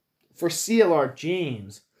 For C.L.R.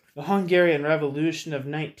 James, the Hungarian Revolution of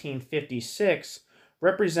 1956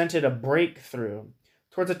 represented a breakthrough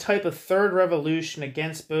towards a type of third revolution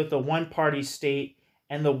against both the one-party state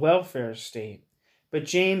and the welfare state. But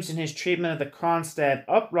James, in his treatment of the Kronstadt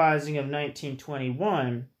uprising of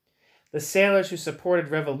 1921, the sailors who supported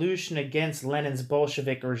revolution against Lenin's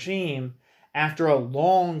Bolshevik regime, after a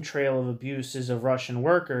long trail of abuses of Russian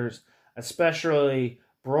workers, especially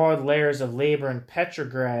broad layers of labor in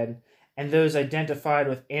Petrograd and those identified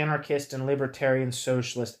with anarchist and libertarian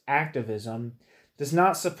socialist activism, does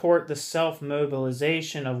not support the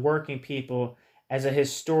self-mobilization of working people as a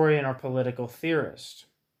historian or political theorist.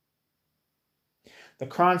 The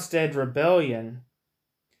Kronstadt Rebellion,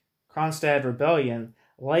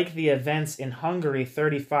 like the events in Hungary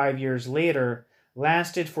 35 years later,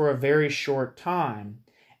 lasted for a very short time,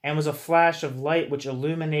 and was a flash of light which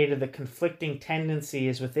illuminated the conflicting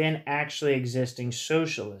tendencies within actually existing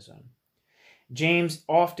socialism. James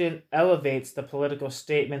often elevates the political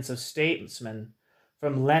statements of statesmen,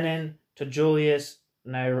 from Lenin to Julius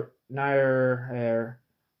Nyerere,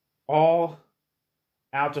 all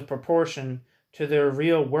out of proportion to their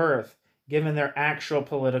real worth given their actual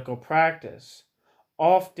political practice.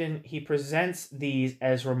 Often he presents these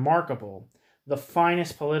as remarkable, the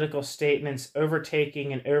finest political statements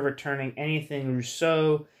overtaking and overturning anything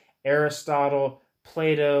Rousseau, Aristotle,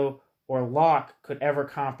 Plato, or Locke could ever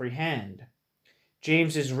comprehend.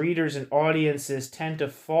 James's readers and audiences tend to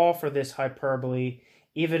fall for this hyperbole,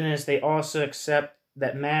 even as they also accept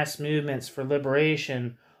that mass movements for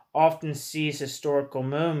liberation often seize historical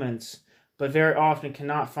moments, but very often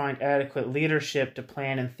cannot find adequate leadership to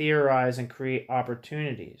plan and theorize and create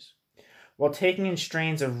opportunities. While taking in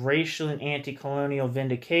strains of racial and anti-colonial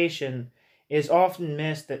vindication, it is often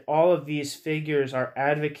missed that all of these figures are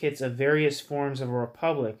advocates of various forms of a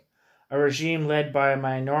republic, a regime led by a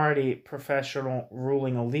minority professional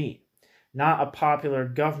ruling elite, not a popular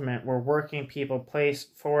government where working people place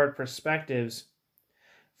forward perspectives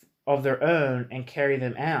of their own and carry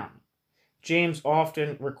them out. James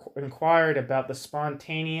often inquired about the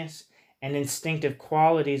spontaneous and instinctive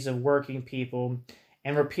qualities of working people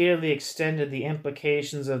and repeatedly extended the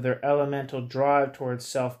implications of their elemental drive towards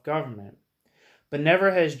self-government. But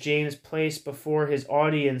never has James placed before his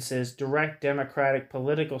audiences direct democratic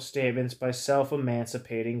political statements by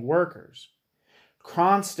self-emancipating workers.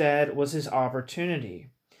 Kronstadt was his opportunity.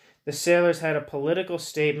 The sailors had a political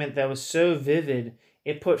statement that was so vivid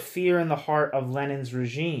it put fear in the heart of Lenin's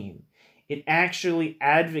regime. It actually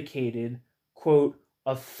advocated, quote,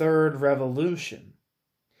 a third revolution.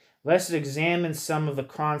 Let's examine some of the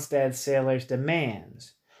Kronstadt sailors'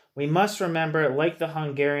 demands. We must remember, like the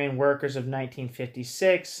Hungarian workers of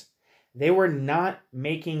 1956, they were not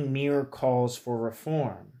making mere calls for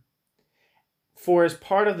reform. For as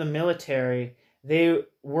part of the military, they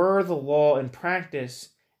were the law in practice,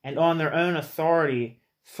 and on their own authority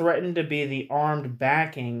threatened to be the armed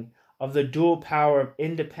backing of the dual power of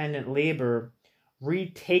independent labor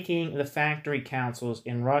retaking the factory councils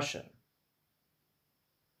in Russia.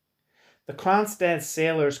 The Kronstadt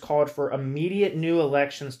sailors called for immediate new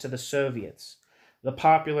elections to the Soviets, the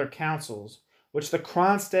popular councils, which the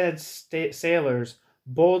Kronstadt sailors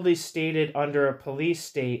boldly stated under a police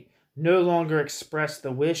state no longer expressed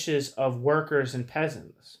the wishes of workers and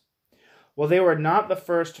peasants. While they were not the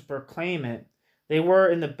first to proclaim it, they were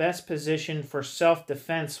in the best position for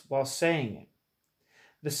self-defense while saying it.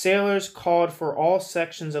 The sailors called for all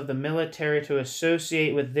sections of the military to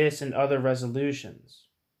associate with this and other resolutions.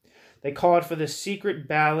 They called for the secret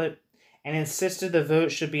ballot and insisted the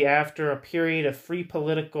vote should be after a period of free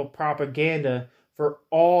political propaganda for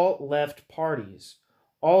all left parties,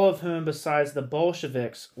 all of whom, besides the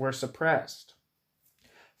Bolsheviks, were suppressed.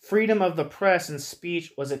 Freedom of the press and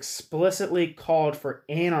speech was explicitly called for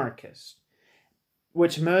anarchists,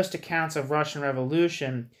 which most accounts of Russian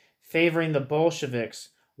Revolution favoring the Bolsheviks,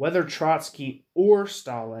 whether Trotsky or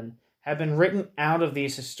Stalin, have been written out of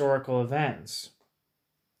these historical events.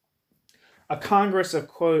 A congress of,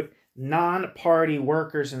 quote, non-party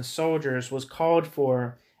workers and soldiers was called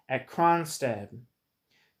for at Kronstadt,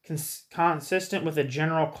 consistent with a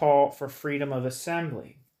general call for freedom of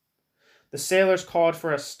assembly. The sailors called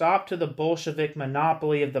for a stop to the Bolshevik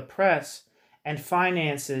monopoly of the press and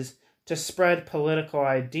finances to spread political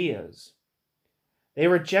ideas. They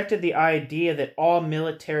rejected the idea that all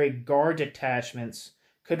military guard detachments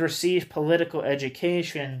could receive political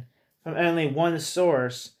education from only one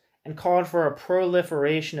source and called for a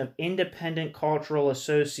proliferation of independent cultural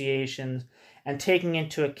associations and taking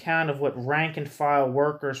into account of what rank-and-file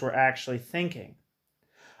workers were actually thinking.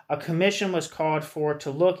 A commission was called for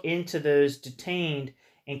to look into those detained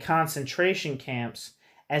in concentration camps,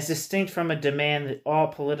 as distinct from a demand that all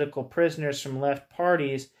political prisoners from left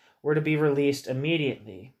parties were to be released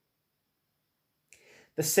immediately.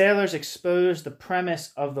 The sailors exposed the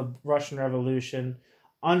premise of the Russian Revolution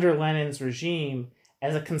under Lenin's regime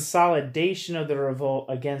as a consolidation of the revolt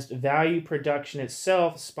against value production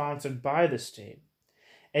itself sponsored by the state,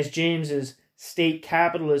 as James's State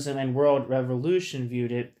Capitalism and World Revolution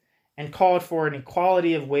viewed it, and called for an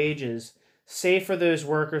equality of wages, save for those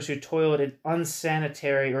workers who toiled in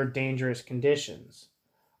unsanitary or dangerous conditions.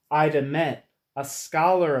 Ida Met, a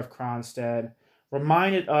scholar of Kronstadt,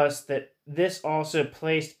 reminded us that this also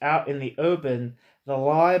placed out in the open the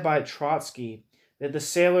lie by Trotsky that the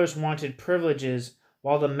sailors wanted privileges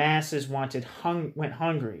while the masses went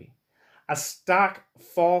hungry, a stock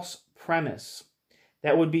false premise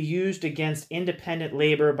that would be used against independent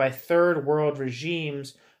labor by third world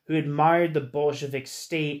regimes who admired the Bolshevik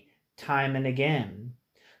state time and again.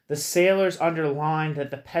 The sailors underlined that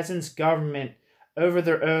the peasants' government over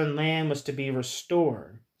their own land was to be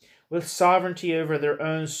restored, with sovereignty over their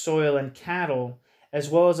own soil and cattle, as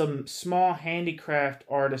well as a small handicraft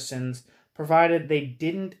artisans, provided they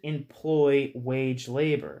didn't employ wage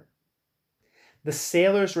labor. The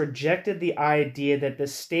sailors rejected the idea that the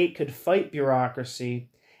state could fight bureaucracy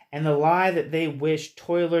and the lie that they wished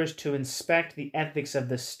toilers to inspect the ethics of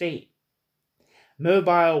the state.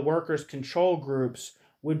 Mobile workers' control groups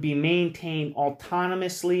would be maintained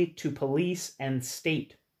autonomously to police and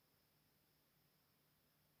state.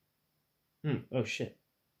 Oh shit,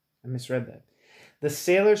 I misread that. The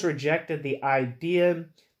sailors rejected the idea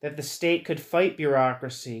that the state could fight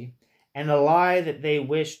bureaucracy and the lie that they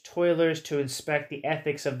wished toilers to inspect the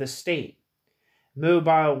ethics of the state.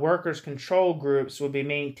 Mobile workers' control groups would be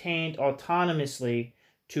maintained autonomously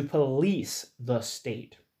to police the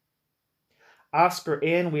state. Oscar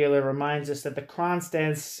Anweiler reminds us that the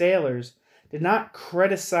Kronstadt sailors did not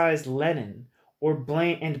criticize Lenin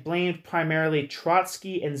blamed primarily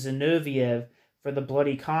Trotsky and Zinoviev for the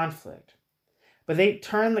bloody conflict, but they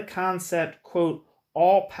turned the concept, quote,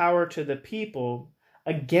 all power to the people,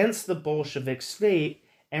 against the Bolshevik state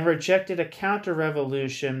and rejected a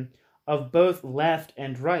counter-revolution of both left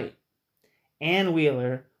and right.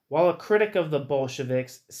 Anweiler, while a critic of the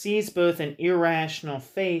Bolsheviks, sees both an irrational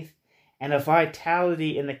faith and a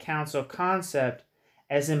vitality in the council concept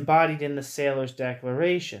as embodied in the sailors'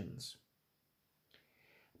 declarations.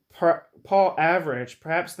 Paul Average,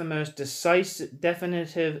 perhaps the most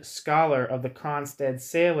definitive scholar of the Kronstadt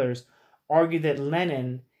sailors, argued that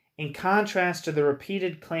Lenin, in contrast to the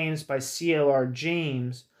repeated claims by C.L.R.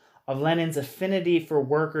 James of Lenin's affinity for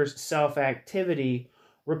workers' self-activity,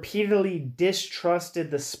 repeatedly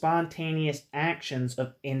distrusted the spontaneous actions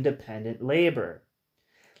of independent labor.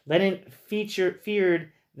 Lenin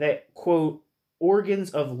feared that, quote,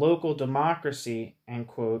 organs of local democracy, end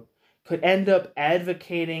quote, could end up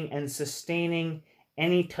advocating and sustaining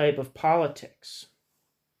any type of politics.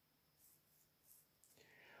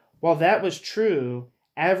 While that was true,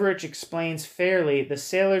 Average explains fairly the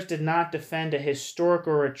sailors did not defend a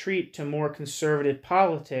historical retreat to more conservative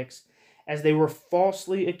politics, as they were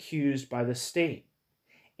falsely accused by the state.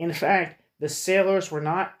 In fact, the sailors were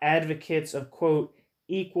not advocates of, quote,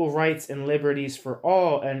 equal rights and liberties for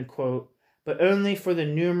all, end quote, but only for the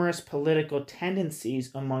numerous political tendencies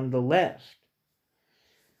among the left.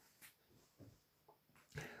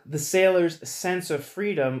 The sailors' sense of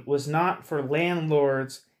freedom was not for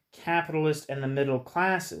landlords, capitalists, and the middle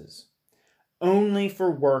classes, only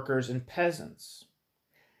for workers and peasants.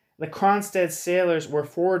 The Kronstadt sailors were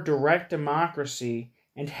for direct democracy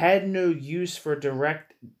and had no use for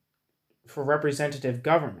representative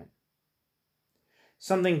government,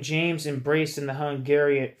 something James embraced in the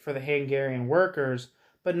Hungarian workers,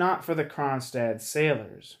 but not for the Kronstadt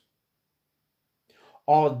sailors.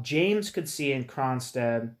 All James could see in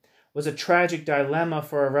Kronstadt was a tragic dilemma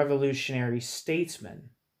for a revolutionary statesman.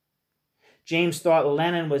 James thought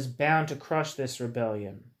Lenin was bound to crush this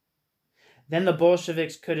rebellion. Then the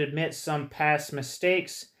Bolsheviks could admit some past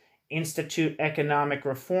mistakes, institute economic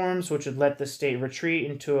reforms which would let the state retreat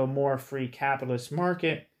into a more free capitalist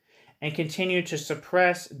market, and continue to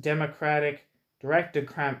suppress direct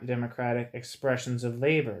democratic expressions of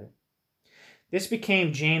labor. This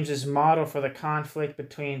became James's model for the conflict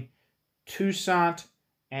between Toussaint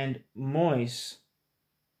and Moise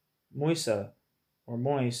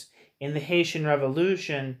in the Haitian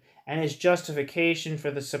Revolution, and his justification for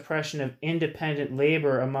the suppression of independent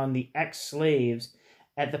labor among the ex-slaves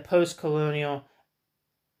at the post-colonial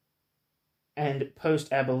and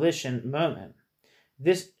post-abolition moment.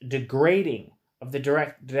 This degrading of the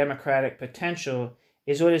direct democratic potential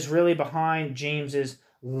is what is really behind James's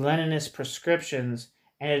Leninist prescriptions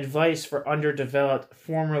and advice for underdeveloped,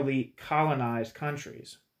 formerly colonized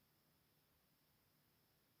countries.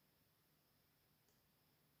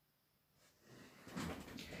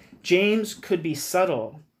 James could be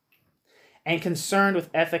subtle and concerned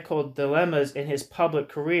with ethical dilemmas in his public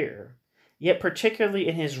career, yet particularly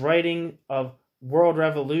in his writing of World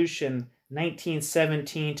Revolution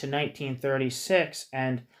 1917 to 1936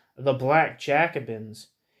 and The Black Jacobins,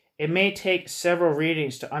 it may take several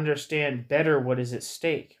readings to understand better what is at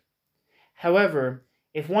stake. However,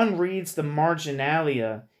 if one reads the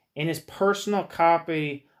marginalia in his personal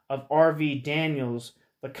copy of R.V. Daniels'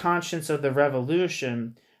 The Conscience of the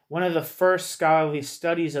Revolution, one of the first scholarly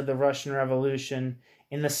studies of the Russian Revolution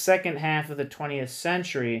in the second half of the 20th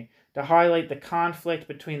century, to highlight the conflict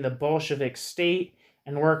between the Bolshevik state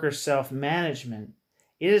and workers' self-management,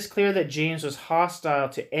 it is clear that James was hostile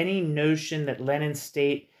to any notion that Lenin's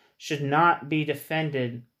state should not be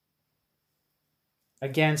defended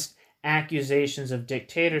against accusations of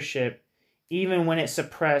dictatorship, even when it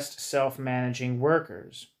suppressed self-managing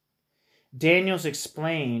workers. Daniels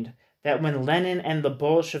explained that when Lenin and the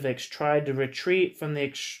Bolsheviks tried to retreat from the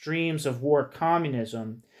extremes of war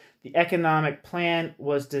communism, the economic plan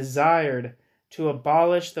was desired to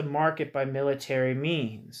abolish the market by military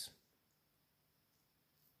means.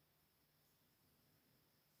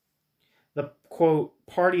 The, quote,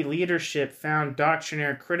 party leadership found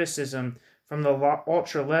doctrinaire criticism from the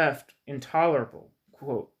ultra-left intolerable,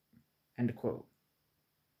 quote, end quote.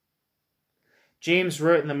 James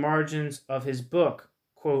wrote in the margins of his book,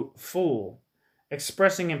 quote, Fool,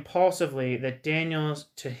 expressing impulsively that Daniels,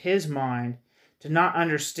 to his mind, did not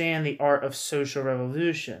understand the art of social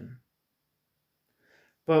revolution.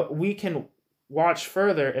 But we can watch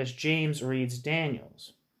further as James reads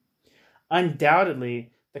Daniels.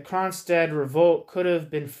 Undoubtedly, the Kronstadt revolt could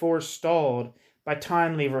have been forestalled by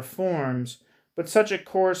timely reforms, but such a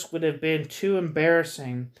course would have been too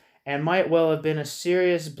embarrassing and might well have been a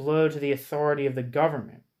serious blow to the authority of the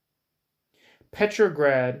government.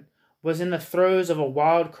 Petrograd was in the throes of a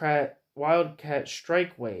wildcat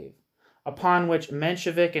strike wave, upon which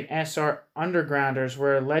Menshevik and SR undergrounders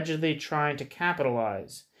were allegedly trying to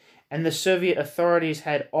capitalize, and the Soviet authorities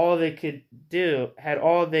had all they could do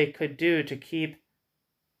to keep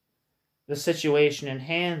the situation in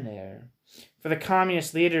hand there. For the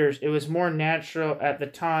communist leaders, it was more natural at the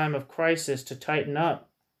time of crisis to tighten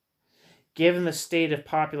up. Given the state of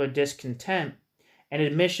popular discontent, an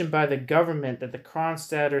admission by the government that the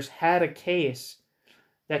Kronstadters had a case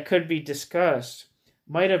that could be discussed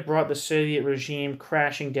might have brought the Soviet regime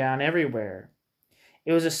crashing down everywhere.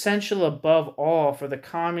 It was essential above all for the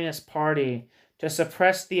Communist Party to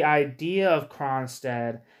suppress the idea of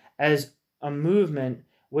Kronstadt as a movement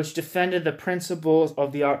which defended the principles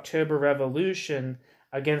of the October Revolution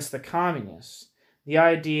against the communists, the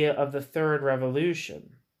idea of the Third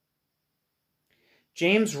Revolution.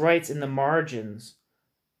 James writes in the margins,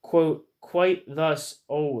 quote, quite thus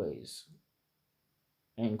always.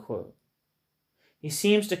 end quote. He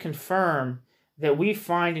seems to confirm that we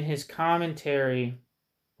find in his commentary,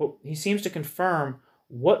 he seems to confirm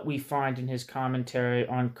what we find in his commentary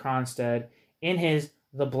on Cronstedt in his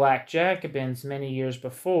The Black Jacobins many years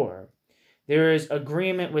before. There is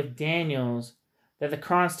agreement with Daniels that the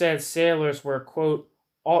Cronstedt sailors were, quote,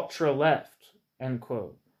 ultra-left, end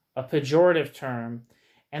quote, a pejorative term,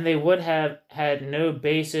 and they would have had no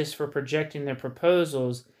basis for projecting their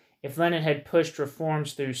proposals if Lenin had pushed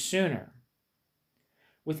reforms through sooner.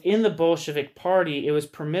 Within the Bolshevik Party, it was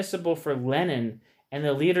permissible for Lenin and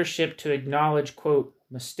the leadership to acknowledge, quote,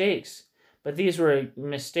 mistakes, but these were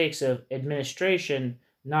mistakes of administration,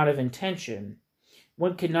 not of intention.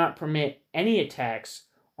 One could not permit any attacks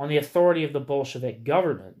on the authority of the Bolshevik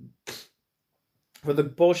government, for the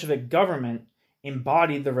Bolshevik government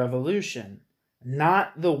embodied the revolution,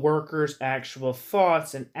 not the workers' actual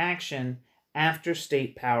thoughts and action after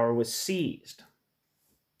state power was seized.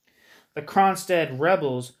 The Cronstedt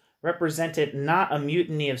rebels represented not a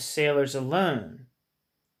mutiny of sailors alone.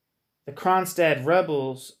 The Cronstedt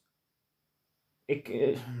rebels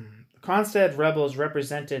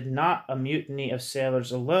represented not a mutiny of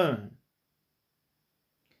sailors alone.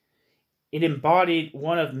 It embodied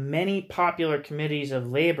one of many popular committees of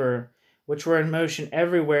labor which were in motion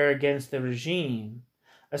everywhere against the regime,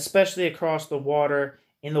 especially across the water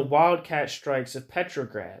in the wildcat strikes of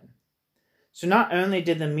Petrograd. So not only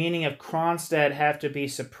did the meaning of Cronstedt have to be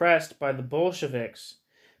suppressed by the Bolsheviks,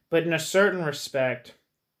 but in a certain respect,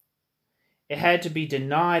 it had to be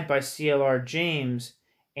denied by C.L.R. James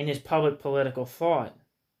in his public political thought.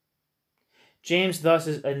 James thus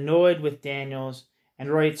is annoyed with Daniels and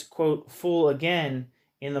writes, quote, fool again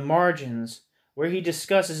in the margins, where he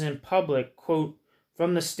discusses in public, quote,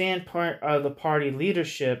 from the standpoint of the party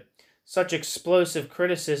leadership, such explosive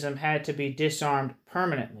criticism had to be disarmed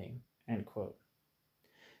permanently, end quote.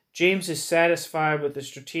 James is satisfied with the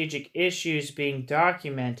strategic issues being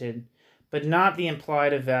documented, but not the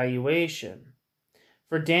implied evaluation.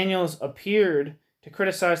 For Daniels appeared to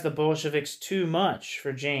criticize the Bolsheviks too much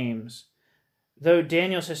for James, though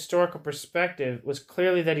Daniels' historical perspective was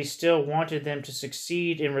clearly that he still wanted them to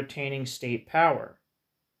succeed in retaining state power.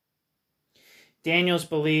 Daniels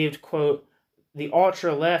believed, quote, the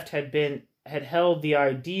ultra-left had held the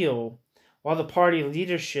ideal, while the party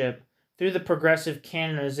leadership, through the progressive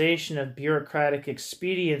canonization of bureaucratic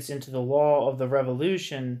expedients into the law of the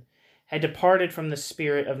revolution, had departed from the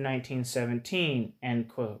spirit of 1917, end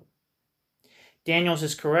quote. Daniels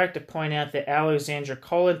is correct to point out that Alexander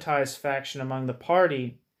Kollontái's faction among the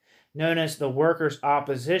party, known as the Workers'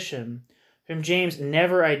 Opposition, whom James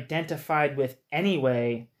never identified with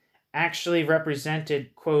anyway, actually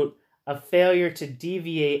represented, quote, a failure to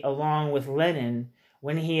deviate along with Lenin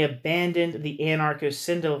when he abandoned the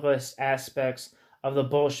anarcho-syndicalist aspects of the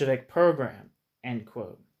Bolshevik program, end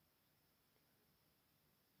quote.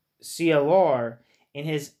 C.L.R., in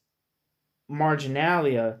his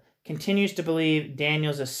Marginalia, continues to believe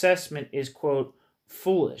Daniels' assessment is, quote,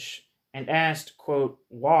 foolish, and asked, quote,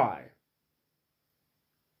 why?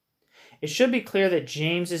 It should be clear that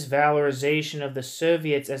James's valorization of the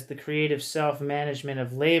Soviets as the creative self-management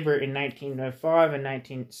of labor in 1905 and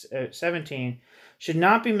 1917 should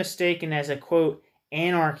not be mistaken as a, quote,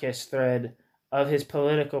 anarchist thread of his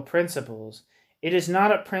political principles. It is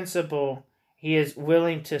not a principle he is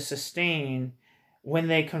willing to sustain when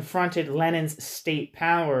they confronted Lenin's state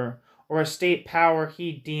power, or a state power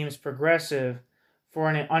he deems progressive for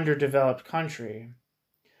an underdeveloped country.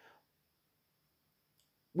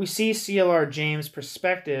 We see C.L.R. James'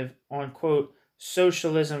 perspective on, quote,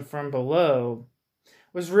 socialism from below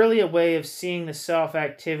was really a way of seeing the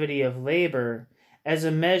self-activity of labor as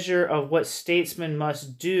a measure of what statesmen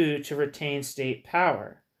must do to retain state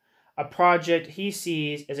power, a project he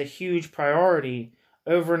sees as a huge priority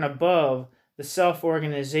over and above the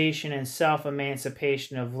self-organization and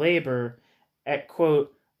self-emancipation of labor at,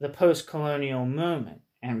 quote, the post-colonial moment,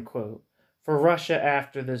 end quote, for Russia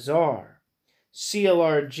after the Tsar.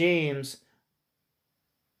 C.L.R. James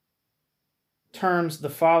terms the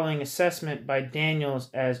following assessment by Daniels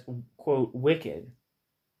as, quote, wicked.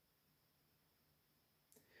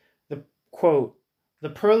 The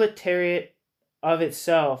proletariat of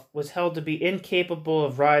itself was held to be incapable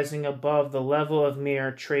of rising above the level of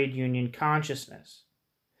mere trade union consciousness.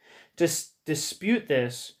 To dispute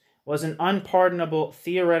this was an unpardonable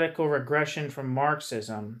theoretical regression from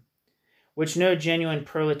Marxism, which no genuine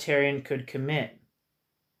proletarian could commit.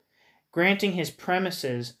 Granting his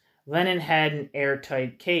premises, Lenin had an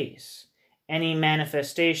airtight case. Any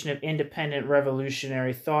manifestation of independent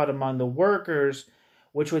revolutionary thought among the workers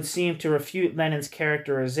which would seem to refute Lenin's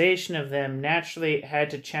characterization of them, naturally had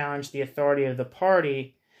to challenge the authority of the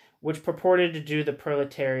party, which purported to do the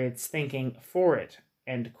proletariat's thinking for it.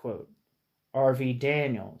 End quote. R.V.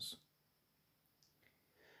 Daniels.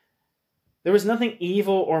 There was nothing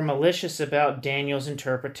evil or malicious about Daniels'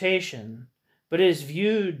 interpretation, but his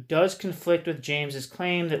view does conflict with James's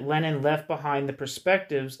claim that Lenin left behind the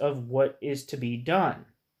perspectives of what is to be done.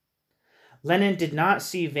 Lenin did not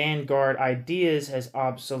see vanguard ideas as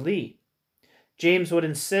obsolete. James would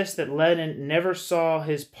insist that Lenin never saw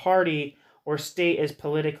his party or state as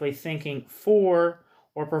politically thinking for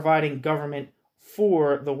or providing government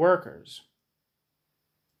for the workers.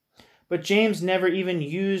 But James never even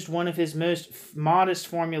used one of his most modest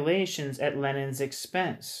formulations at Lenin's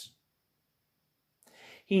expense.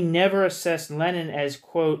 He never assessed Lenin as,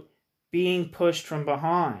 quote, being pushed from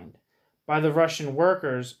behind by the Russian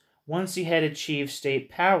workers once he had achieved state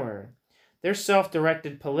power. Their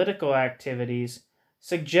self-directed political activities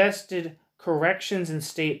suggested corrections in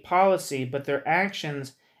state policy, but their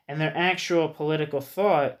actions and their actual political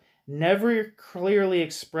thought never clearly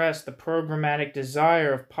expressed the programmatic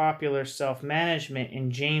desire of popular self-management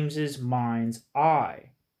in James's mind's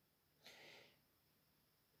eye.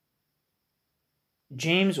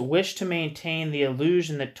 James wished to maintain the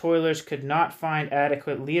illusion that toilers could not find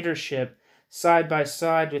adequate leadership side by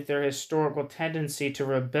side with their historical tendency to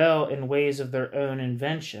rebel in ways of their own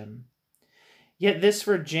invention. Yet this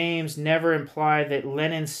for James never implied that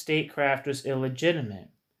Lenin's statecraft was illegitimate.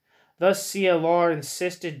 Thus C.L.R.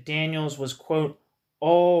 insisted Daniels was, quote,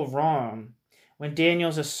 all wrong, when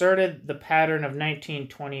Daniels asserted the pattern of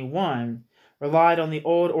 1921 relied on the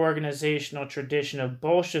old organizational tradition of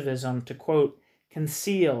Bolshevism to, quote,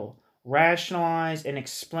 conceal, rationalize, and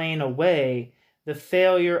explain away the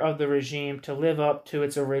failure of the regime to live up to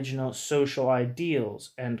its original social ideals,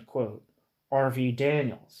 end quote. R.V.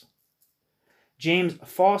 Daniels. James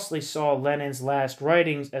falsely saw Lenin's last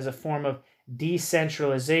writings as a form of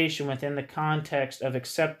decentralization within the context of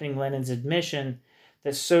accepting Lenin's admission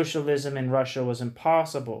that socialism in Russia was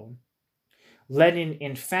impossible. Lenin,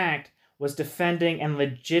 in fact, was defending and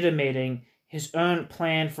legitimating his own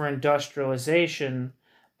plan for industrialization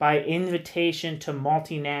by invitation to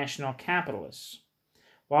multinational capitalists.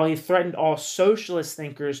 While he threatened all socialist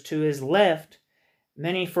thinkers to his left,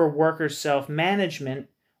 many for workers' self-management,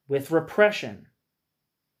 with repression.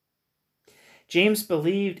 James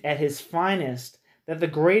believed at his finest that the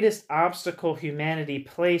greatest obstacle humanity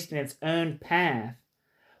placed in its own path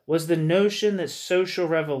was the notion that social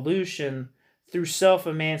revolution through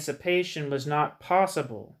self-emancipation was not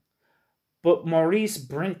possible. But Maurice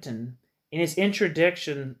Brinton, in his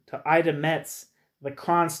introduction to Ida Metz's The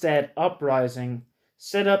Kronstadt Uprising,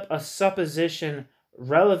 set up a supposition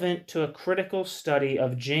relevant to a critical study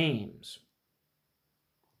of James.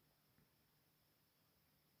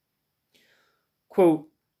 Quote,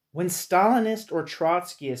 when Stalinists or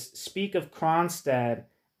Trotskyists speak of Kronstadt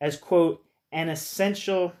as, quote, an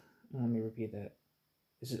essential... Let me repeat that.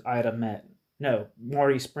 This is Ida Metz. No,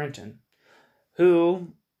 Maurice Brinton, who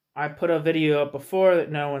I put a video up before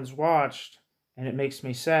that no one's watched, and it makes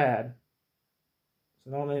me sad.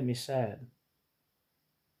 So don't make me sad.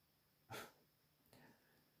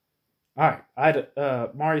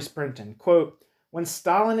 Alright, Maurice Brinton, quote, when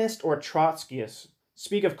Stalinists or Trotskyists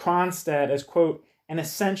speak of Kronstadt as, quote, an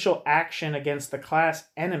essential action against the class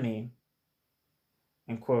enemy,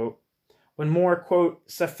 end quote, when more, quote,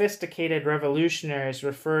 sophisticated revolutionaries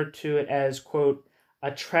refer to it as, quote, a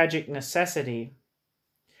tragic necessity,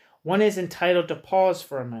 one is entitled to pause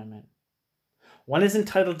for a moment. One is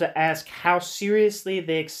entitled to ask how seriously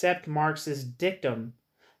they accept Marx's dictum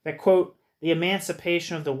that, quote, the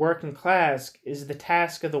emancipation of the working class is the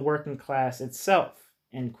task of the working class itself,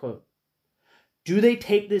 end quote. Do they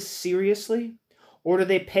take this seriously, or do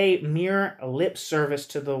they pay mere lip service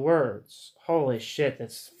to the words? Holy shit,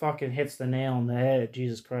 that fucking hits the nail on the head,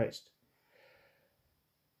 Jesus Christ.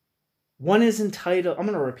 One is entitled, I'm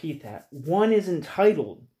going to repeat that. One is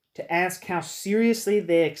entitled to ask how seriously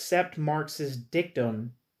they accept Marx's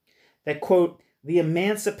dictum that, quote, the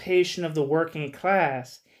emancipation of the working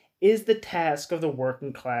class is the task of the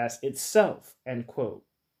working class itself, end quote.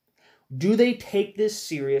 Do they take this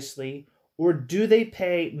seriously, or do they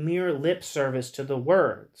pay mere lip service to the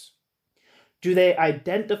words? Do they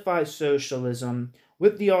identify socialism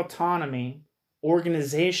with the autonomy,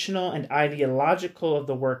 organizational and ideological of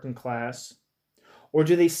the working class, or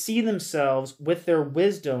do they see themselves with their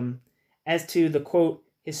wisdom as to the, quote,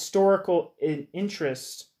 historical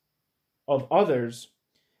interests of others,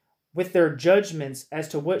 with their judgments as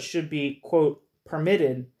to what should be, quote,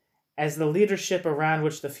 permitted as the leadership around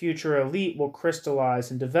which the future elite will crystallize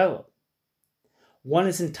and develop. One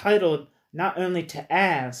is entitled not only to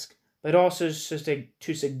ask, but also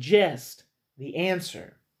to suggest the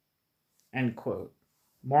answer. End quote.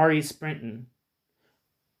 Maurice Brinton.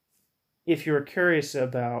 If you're curious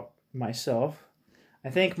about myself, I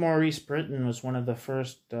think Maurice Brinton was one of the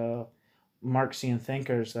first Marxian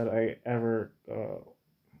thinkers that I ever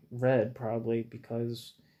read, probably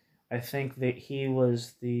because I think that he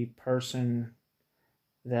was the person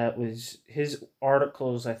that was, his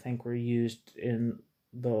articles I think were used in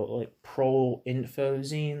the pro-info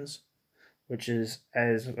zines, which is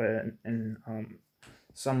as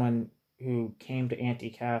someone who came to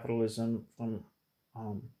anti-capitalism from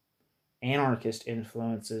anarchist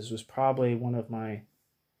influences, was probably one of my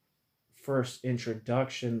first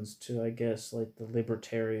introductions to, I guess, the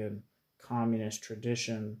libertarian communist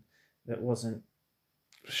tradition that wasn't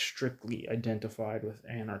strictly identified with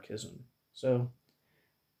anarchism. So,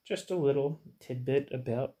 just a little tidbit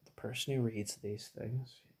about the person who reads these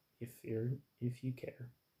things, if you care.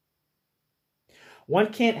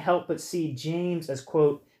 One can't help but see James as,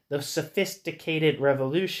 quote, the sophisticated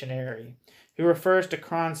revolutionary, who refers to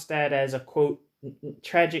Kronstadt as a, quote,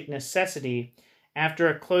 tragic necessity after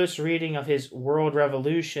a close reading of his World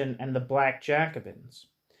Revolution and the Black Jacobins.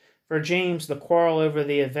 For James, the quarrel over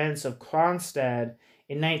the events of Kronstadt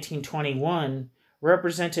in 1921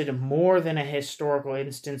 represented more than a historical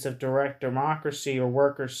instance of direct democracy or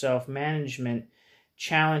worker self-management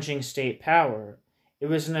challenging state power. It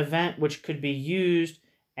was an event which could be used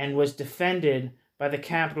and was defended by the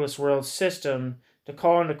capitalist world system to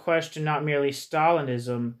call into question not merely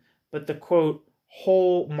Stalinism, but the, quote,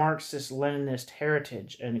 whole Marxist-Leninist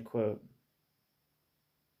heritage, end quote.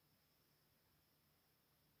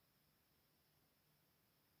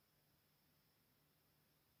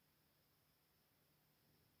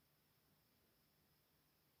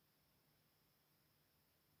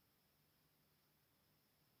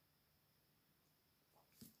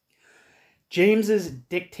 James's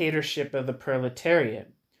dictatorship of the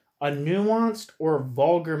proletariat, a nuanced or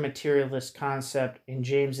vulgar materialist concept in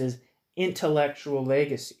James's intellectual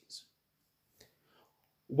legacies.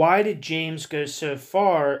 Why did James go so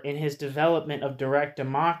far in his development of direct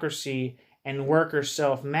democracy and worker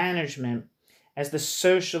self-management as the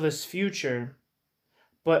socialist future,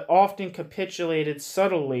 but often capitulated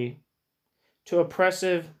subtly to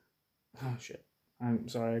oppressive... Oh shit, I'm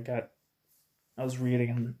sorry, I was reading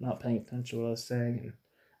and not paying attention to what I was saying, and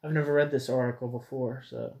I've never read this article before,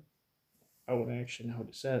 so I wouldn't actually know what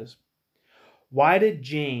it says. Why did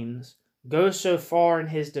James go so far in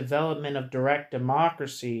his development of direct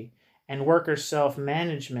democracy and worker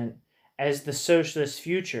self-management as the socialist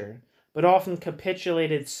future, but often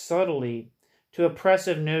capitulated subtly to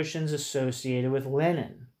oppressive notions associated with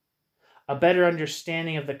Lenin? A better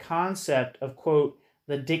understanding of the concept of, quote,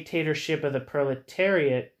 the dictatorship of the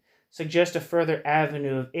proletariat suggests a further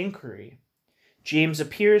avenue of inquiry. James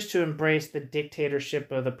appears to embrace the dictatorship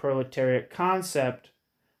of the proletariat concept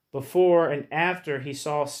before and after he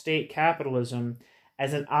saw state capitalism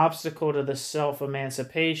as an obstacle to the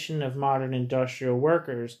self-emancipation of modern industrial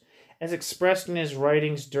workers, as expressed in his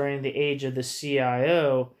writings during the age of the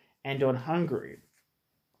CIO and on Hungary.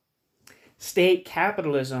 State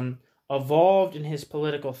capitalism evolved in his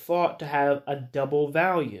political thought to have a double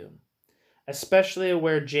value, especially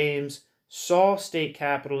where James saw state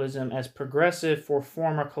capitalism as progressive for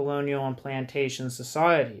former colonial and plantation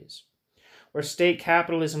societies. Where state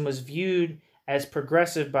capitalism was viewed as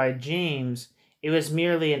progressive by James, it was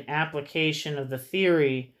merely an application of the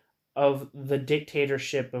theory of the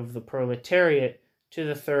dictatorship of the proletariat to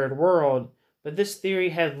the Third World, but this theory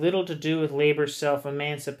had little to do with labor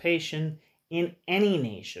self-emancipation in any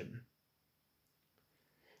nation.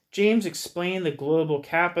 James explained that global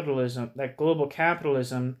capitalism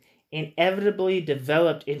inevitably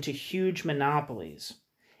developed into huge monopolies,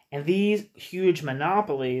 and these huge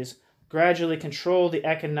monopolies gradually control the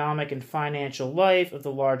economic and financial life of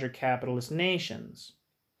the larger capitalist nations.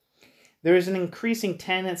 There is an increasing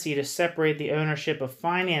tendency to separate the ownership of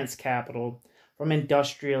finance capital from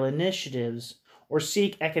industrial initiatives, or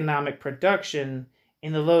seek economic production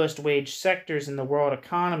in the lowest wage sectors in the world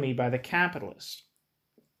economy by the capitalists.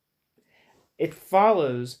 It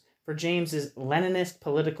follows, for James's Leninist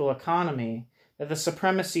political economy, that the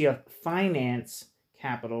supremacy of finance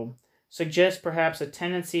capital suggests perhaps a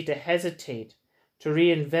tendency to hesitate to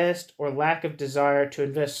reinvest or lack of desire to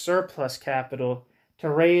invest surplus capital to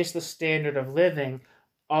raise the standard of living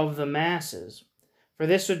of the masses, for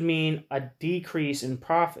this would mean a decrease in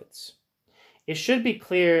profits. It should be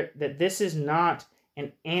clear that this is not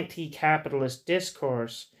an anti-capitalist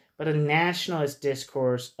discourse, but a nationalist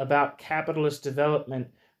discourse about capitalist development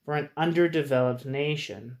for an underdeveloped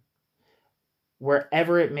nation,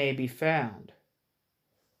 wherever it may be found.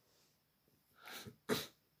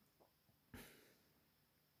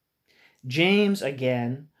 James,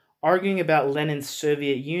 again, arguing about Lenin's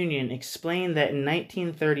Soviet Union, explained that in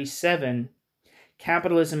 1937,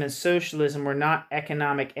 capitalism and socialism were not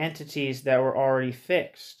economic entities that were already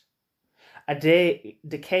fixed. A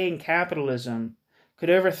decaying capitalism could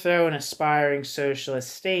overthrow an aspiring socialist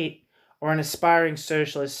state, or an aspiring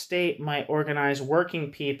socialist state might organize working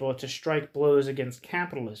people to strike blows against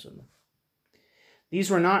capitalism. These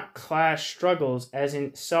were not class struggles as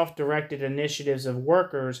in self-directed initiatives of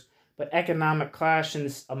workers, but economic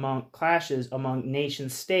clashes among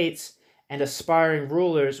nation-states and aspiring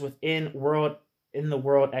rulers within the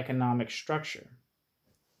world economic structure.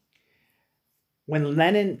 When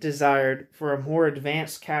Lenin desired for a more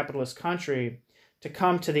advanced capitalist country to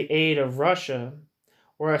come to the aid of Russia,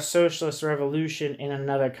 or a socialist revolution in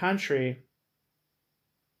another country,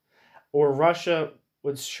 or Russia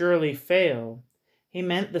would surely fail, he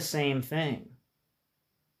meant the same thing.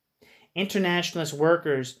 Internationalist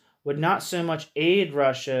workers would not so much aid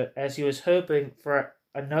Russia as he was hoping for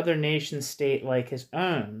another nation-state like his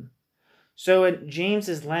own. So when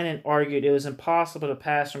James's Lenin argued it was impossible to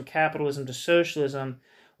pass from capitalism to socialism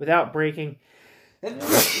without breaking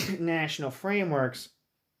national frameworks,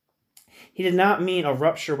 he did not mean a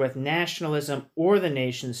rupture with nationalism or the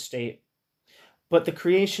nation-state, but the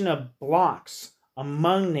creation of blocs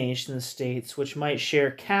among nation-states which might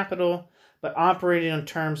share capital but operated on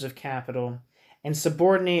terms of capital, and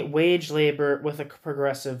subordinate wage labor with a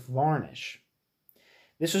progressive varnish.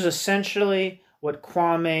 This was essentially what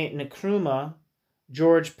Kwame Nkrumah,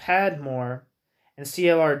 George Padmore, and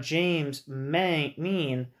C.L.R. James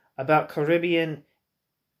mean about Caribbean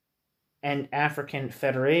and African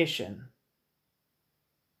Federation.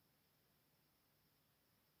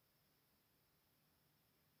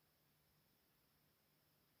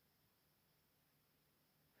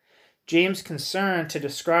 James' concern to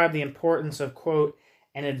describe the importance of, quote,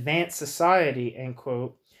 an advanced society, end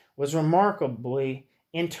quote, was remarkably,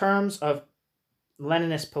 in terms of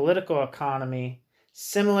Leninist political economy,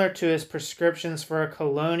 similar to his prescriptions for a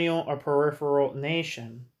colonial or peripheral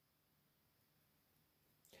nation.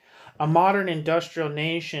 A modern industrial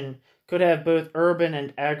nation could have both urban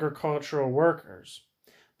and agricultural workers,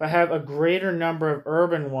 but have a greater number of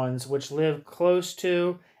urban ones which live close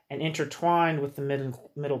to and intertwined with the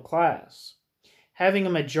middle class. Having a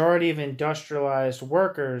majority of industrialized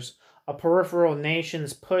workers, a peripheral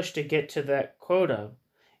nation's push to get to that quota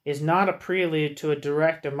is not a prelude to a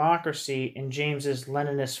direct democracy in James's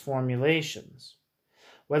Leninist formulations,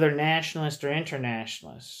 whether nationalist or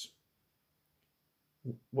internationalist.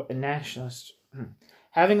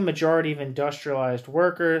 Having a majority of industrialized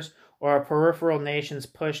workers or a peripheral nation's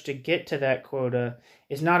push to get to that quota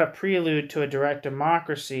is not a prelude to a direct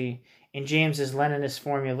democracy in James's Leninist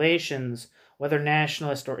formulations, whether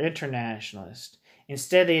nationalist or internationalist.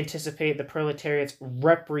 Instead, they anticipate the proletariat's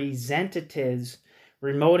representatives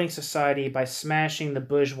remoting society by smashing the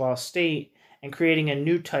bourgeois state and creating a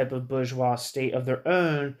new type of bourgeois state of their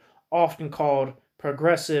own, often called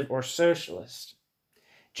progressive or socialist.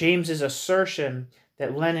 James's assertion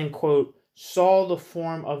that Lenin, quote, saw the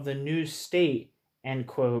form of the new state, end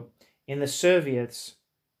quote, in the Soviets,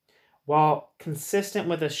 while consistent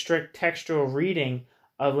with a strict textual reading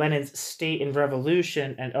of Lenin's State and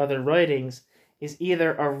Revolution and other writings, is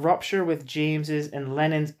either a rupture with James's and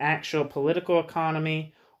Lenin's actual political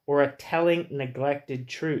economy or a telling neglected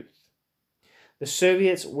truth. The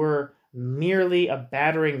Soviets were merely a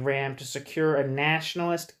battering ram to secure a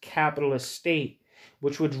nationalist capitalist state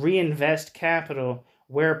which would reinvest capital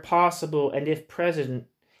where possible and if present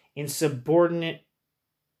in subordinate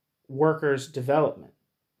workers' development.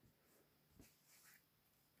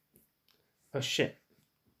 Oh shit.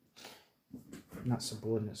 Not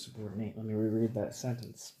subordinate, subordinate. Let me reread that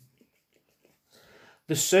sentence.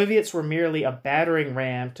 The Soviets were merely a battering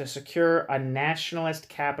ram to secure a nationalist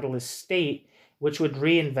capitalist state which would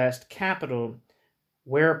reinvest capital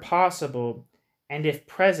where possible and if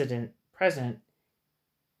present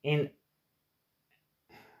in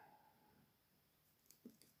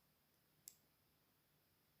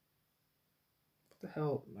what the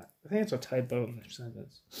hell? I think it's a typo in the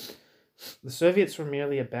sentence. The Soviets were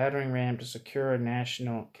merely a battering ram to secure a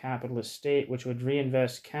national capitalist state which would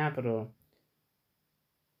reinvest capital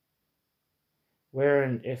where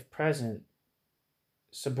and if present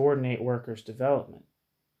subordinate workers' development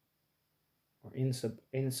or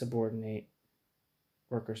insubordinate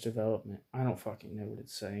workers' development. I don't fucking know what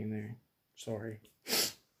it's saying there. Sorry.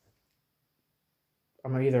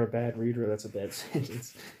 I'm either a bad reader or that's a bad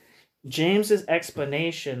sentence. James's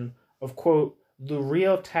explanation of, quote, the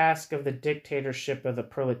real task of the dictatorship of the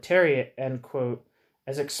proletariat, end quote,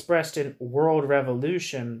 as expressed in World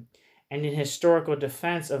Revolution and in historical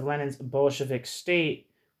defense of Lenin's Bolshevik state,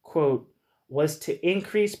 quote, was to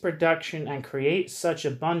increase production and create such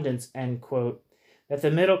abundance, end quote, that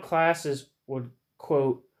the middle classes would,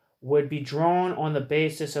 quote, would be drawn on the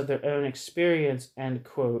basis of their own experience, end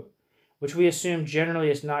quote, which we assume generally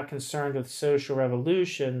is not concerned with social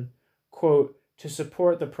revolution, quote, to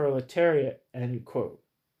support the proletariat, end quote.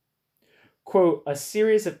 Quote, a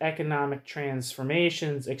series of economic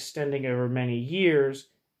transformations extending over many years,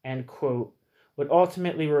 end quote, would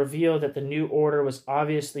ultimately reveal that the new order was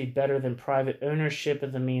obviously better than private ownership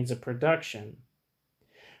of the means of production.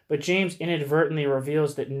 But James inadvertently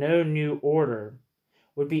reveals that no new order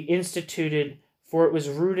would be instituted, for it was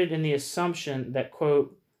rooted in the assumption that,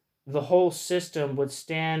 quote, the whole system would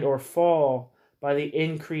stand or fall by the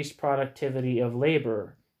increased productivity of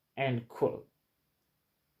labor, end quote.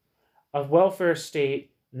 A welfare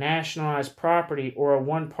state, nationalized property, or a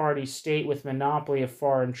one-party state with monopoly of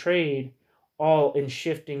foreign trade, all in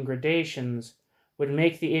shifting gradations, would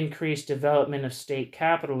make the increased development of state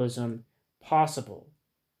capitalism possible.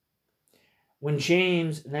 When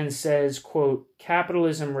James then says, quote,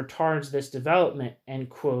 capitalism retards this development, end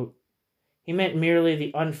quote, he meant merely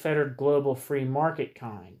the unfettered global free market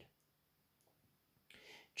kind.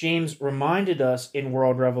 James reminded us in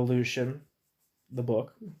World Revolution, the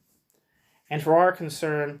book, and for our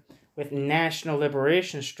concern with national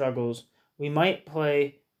liberation struggles, we might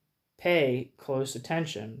pay close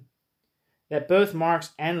attention, that both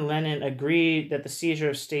Marx and Lenin agreed that the seizure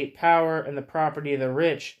of state power and the property of the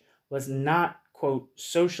rich was not, quote,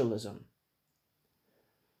 socialism.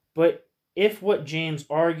 But if what James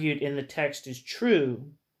argued in the text is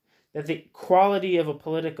true, that the quality of a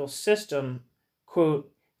political system, quote,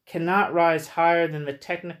 cannot rise higher than the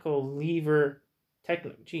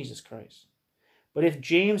Jesus Christ. But if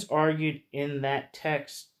James argued in that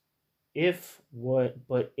text, if what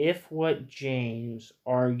James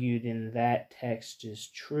argued in that text is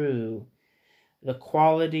true, the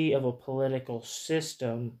quality of a political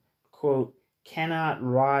system, quote, cannot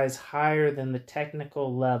rise higher than the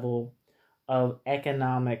technical level of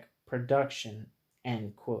economic production,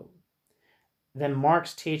 end quote. Then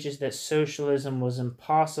Marx teaches that socialism was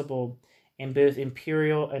impossible in both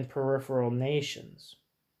imperial and peripheral nations.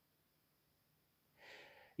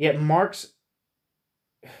 Yet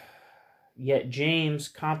James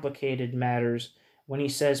complicated matters when he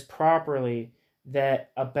says properly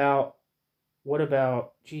that what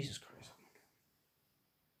about Jesus Christ?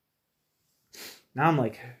 Now I'm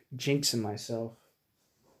like jinxing myself.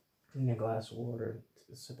 I need a glass of water,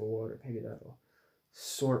 a sip of water. Maybe that'll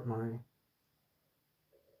sort my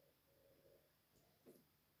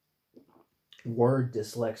word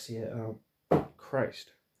dyslexia out.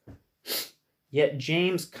 Christ. Yet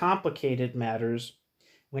James complicated matters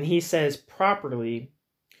when he says properly,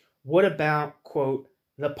 what about, quote,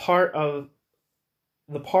 the part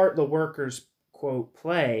the workers, quote,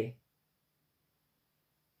 play.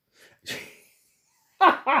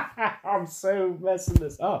 I'm so messing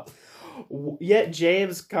this up. Yet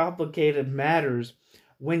James complicated matters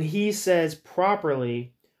when he says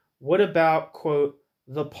properly, what about, quote,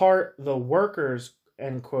 the part the workers,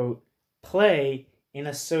 end quote, play in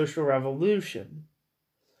a social revolution.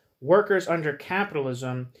 Workers under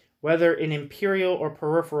capitalism, whether in imperial or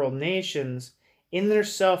peripheral nations, in their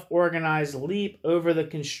self-organized leap over the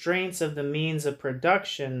constraints of the means of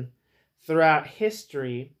production throughout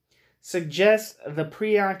history, suggests the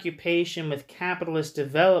preoccupation with capitalist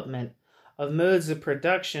development of modes of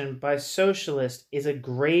production by socialists is a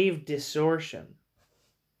grave distortion.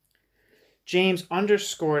 James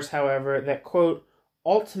underscores, however, that, quote,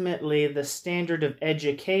 ultimately the standard of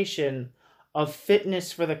education, of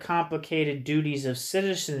fitness for the complicated duties of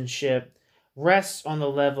citizenship, rests on the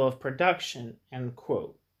level of production, end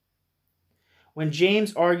quote. When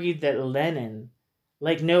James argued that Lenin,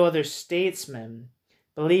 like no other statesman,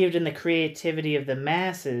 believed in the creativity of the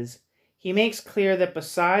masses, he makes clear that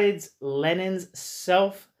besides Lenin's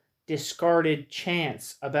self-discarded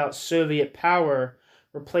chants about Soviet power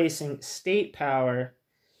replacing state power,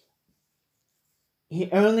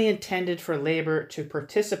 he only intended for labor to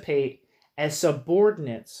participate as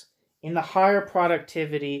subordinates in the higher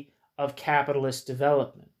productivity of capitalist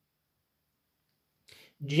development.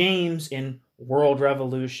 James, in World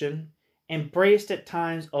Revolution, embraced at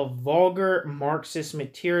times a vulgar Marxist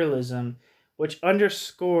materialism which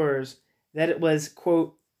underscores that it was,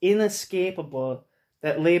 quote, inescapable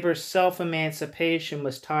that labor's self-emancipation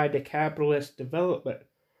was tied to capitalist development,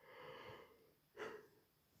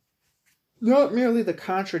 not merely the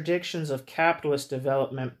contradictions of capitalist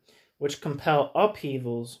development which compel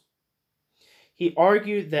upheavals. He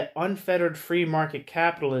argued that unfettered free market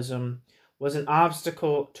capitalism was an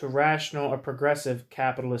obstacle to rational or progressive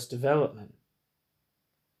capitalist development.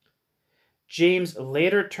 James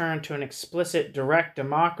later turned to an explicit direct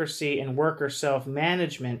democracy and worker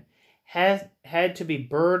self-management had to be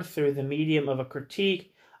burred through the medium of a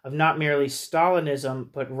critique of not merely Stalinism,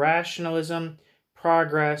 but rationalism,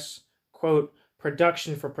 progress, quote,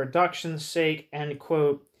 production for production's sake, end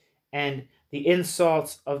quote, and the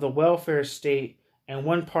insults of the welfare state and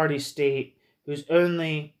one-party state whose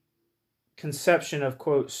only conception of,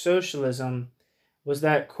 quote, socialism was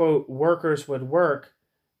that, quote, workers would work,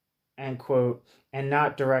 end quote, and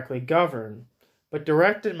not directly govern. But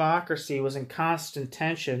direct democracy was in constant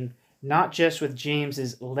tension not just with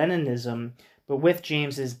James's Leninism, but with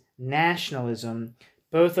James's nationalism,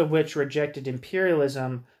 both of which rejected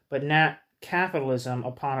imperialism but not capitalism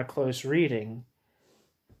upon a close reading.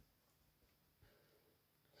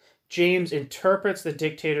 James interprets the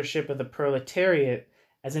dictatorship of the proletariat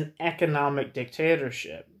as an economic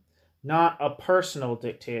dictatorship, not a personal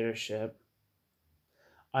dictatorship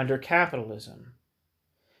under capitalism.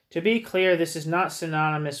 To be clear, this is not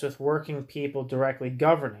synonymous with working people directly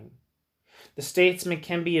governing. The statesman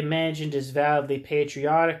can be imagined as validly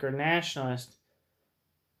patriotic or nationalist,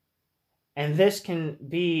 and this can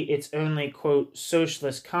be its only, quote,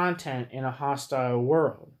 socialist content in a hostile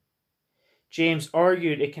world. James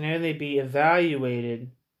argued it can only be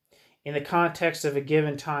evaluated in the context of a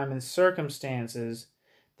given time and circumstances.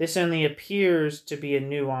 This only appears to be a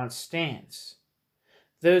nuanced stance.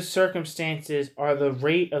 Those circumstances are the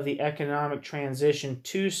rate of the economic transition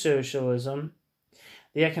to socialism,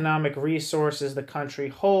 the economic resources the country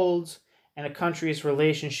holds, and a country's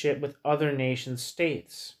relationship with other nation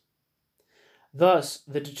states. Thus,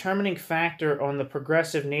 the determining factor on the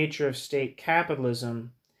progressive nature of state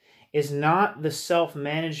capitalism is not the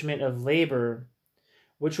self-management of labor,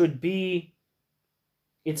 which would be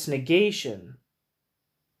its negation,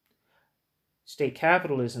 state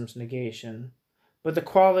capitalism's negation, but the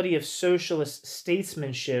quality of socialist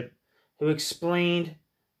statesmanship who explained,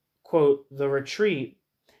 quote, the retreat,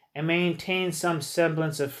 and maintained some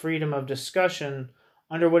semblance of freedom of discussion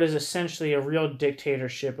under what is essentially a real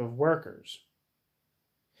dictatorship of workers.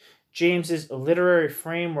 James's literary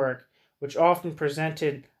framework, which often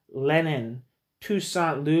presented Lenin,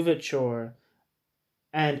 Toussaint Louverture,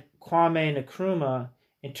 and Kwame Nkrumah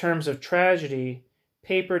in terms of tragedy,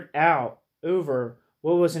 papered out over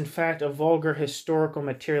what was in fact a vulgar historical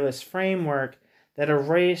materialist framework that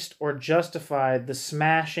erased or justified the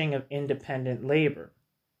smashing of independent labor.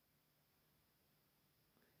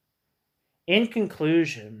 In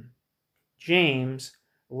conclusion, James,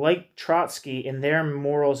 like Trotsky in their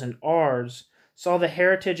Morals and Ours, saw the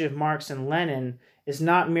heritage of Marx and Lenin as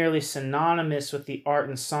not merely synonymous with the art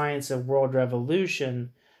and science of world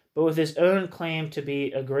revolution, but with his own claim to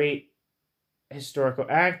be a great historical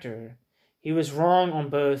actor. He was wrong on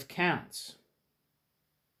both counts.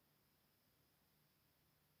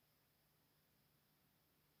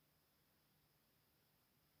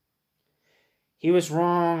 The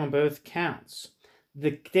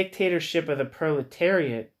dictatorship of the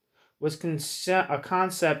proletariat was a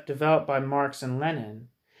concept developed by Marx and Lenin.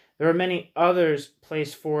 There were many others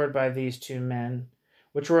placed forward by these two men,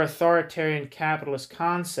 which were authoritarian capitalist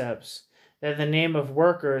concepts that in the name of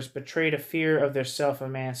workers betrayed a fear of their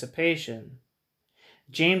self-emancipation.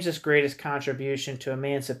 James's greatest contribution to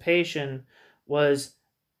emancipation was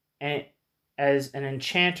as an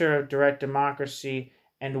enchanter of direct democracy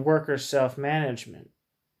and worker self-management.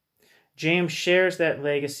 James shares that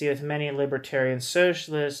legacy with many libertarian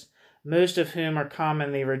socialists, most of whom are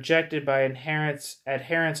commonly rejected by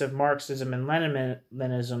adherents of Marxism and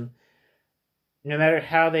Leninism, no matter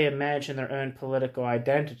how they imagine their own political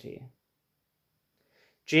identity.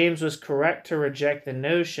 James was correct to reject the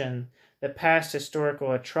notion that past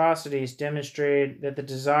historical atrocities demonstrated that the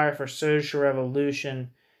desire for social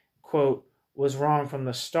revolution, quote, was wrong from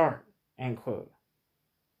the start, end quote.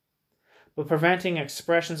 But preventing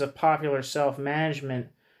expressions of popular self-management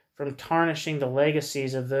from tarnishing the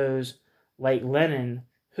legacies of those like Lenin,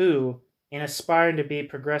 who, in aspiring to be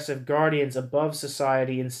progressive guardians above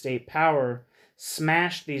society and state power,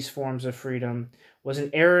 smashed these forms of freedom, was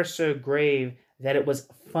an error so grave that it was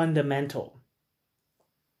fundamental.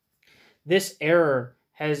 This error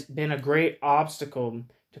has been a great obstacle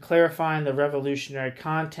to clarifying the revolutionary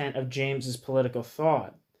content of James's political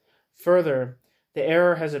thought. Further, the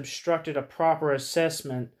error has obstructed a proper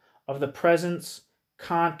assessment of the presence,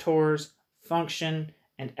 contours, function,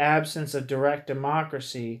 and absence of direct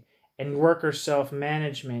democracy and worker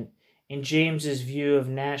self-management in James's view of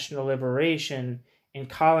national liberation in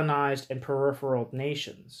colonized and peripheral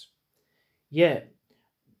nations. Yet,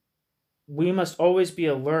 we must always be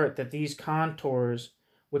alert that these contours,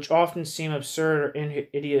 which often seem absurd or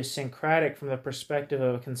idiosyncratic from the perspective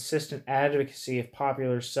of a consistent advocacy of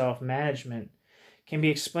popular self-management, can be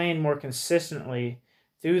explained more consistently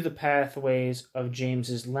through the pathways of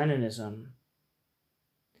James's Leninism.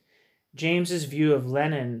 James's view of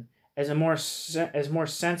Lenin as more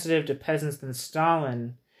sensitive to peasants than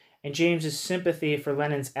Stalin, and James's sympathy for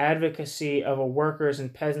Lenin's advocacy of a workers'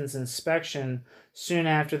 and peasants' inspection soon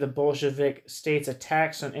after the Bolshevik state's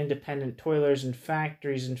attacks on independent toilers in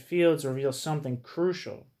factories and fields reveal something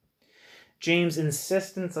crucial. James'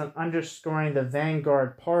 insistence on underscoring the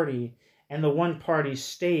vanguard party and the one-party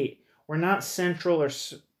state were not central or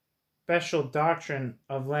special doctrine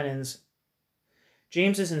of Lenin's.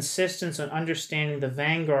 James's insistence on understanding the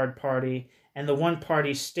vanguard party and the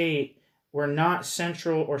one-party state were not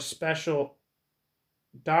central or special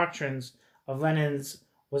doctrines of Lenin's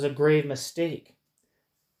was a grave mistake.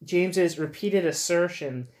 James's repeated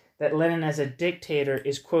assertion that Lenin as a dictator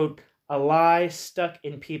is, quote, a lie stuck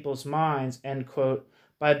in people's minds, end quote,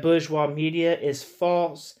 by bourgeois media is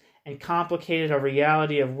false and complicated a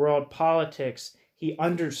reality of world politics he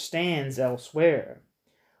understands elsewhere.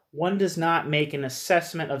 One does not make an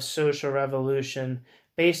assessment of social revolution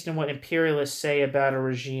based on what imperialists say about a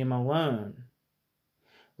regime alone.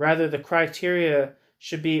 Rather, the criteria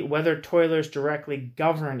should be whether toilers directly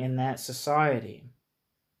govern in that society.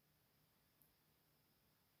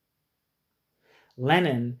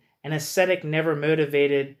 Lenin, an ascetic never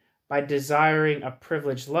motivated by desiring a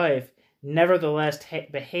privileged life, nevertheless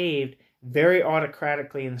behaved very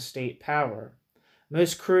autocratically in state power.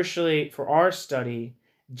 Most crucially for our study,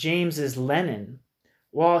 James's Lenin,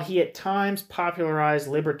 while he at times popularized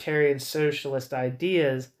libertarian socialist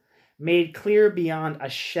ideas, made clear beyond a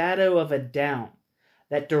shadow of a doubt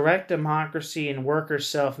that direct democracy and worker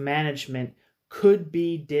self-management could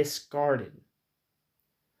be discarded.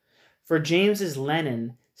 For James's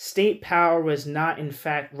Lenin, state power was not in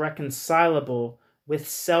fact reconcilable with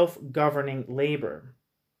self-governing labor.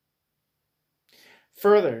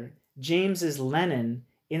 Further, James's Lenin,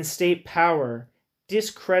 in state power,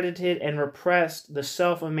 discredited and repressed the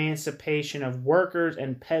self-emancipation of workers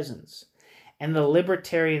and peasants, and the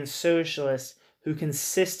libertarian socialists who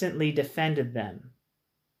consistently defended them.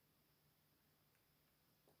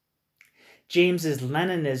 James's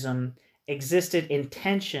Leninism existed in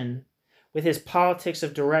tension with his politics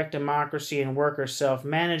of direct democracy and worker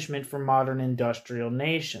self-management for modern industrial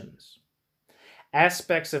nations,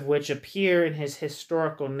 aspects of which appear in his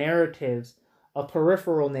historical narratives of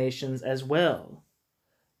peripheral nations as well.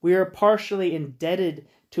 We are partially indebted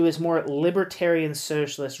to his more libertarian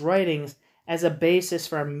socialist writings as a basis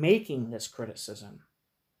for making this criticism.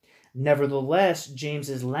 Nevertheless,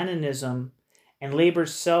 James's Leninism and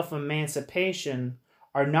labor's self-emancipation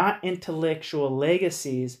are not intellectual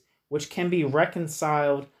legacies which can be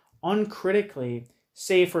reconciled uncritically,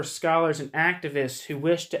 save for scholars and activists who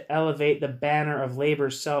wish to elevate the banner of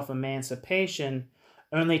labor's self-emancipation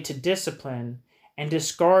only to discipline and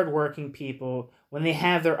discard working people when they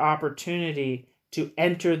have their opportunity to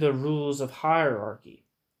enter the rules of hierarchy.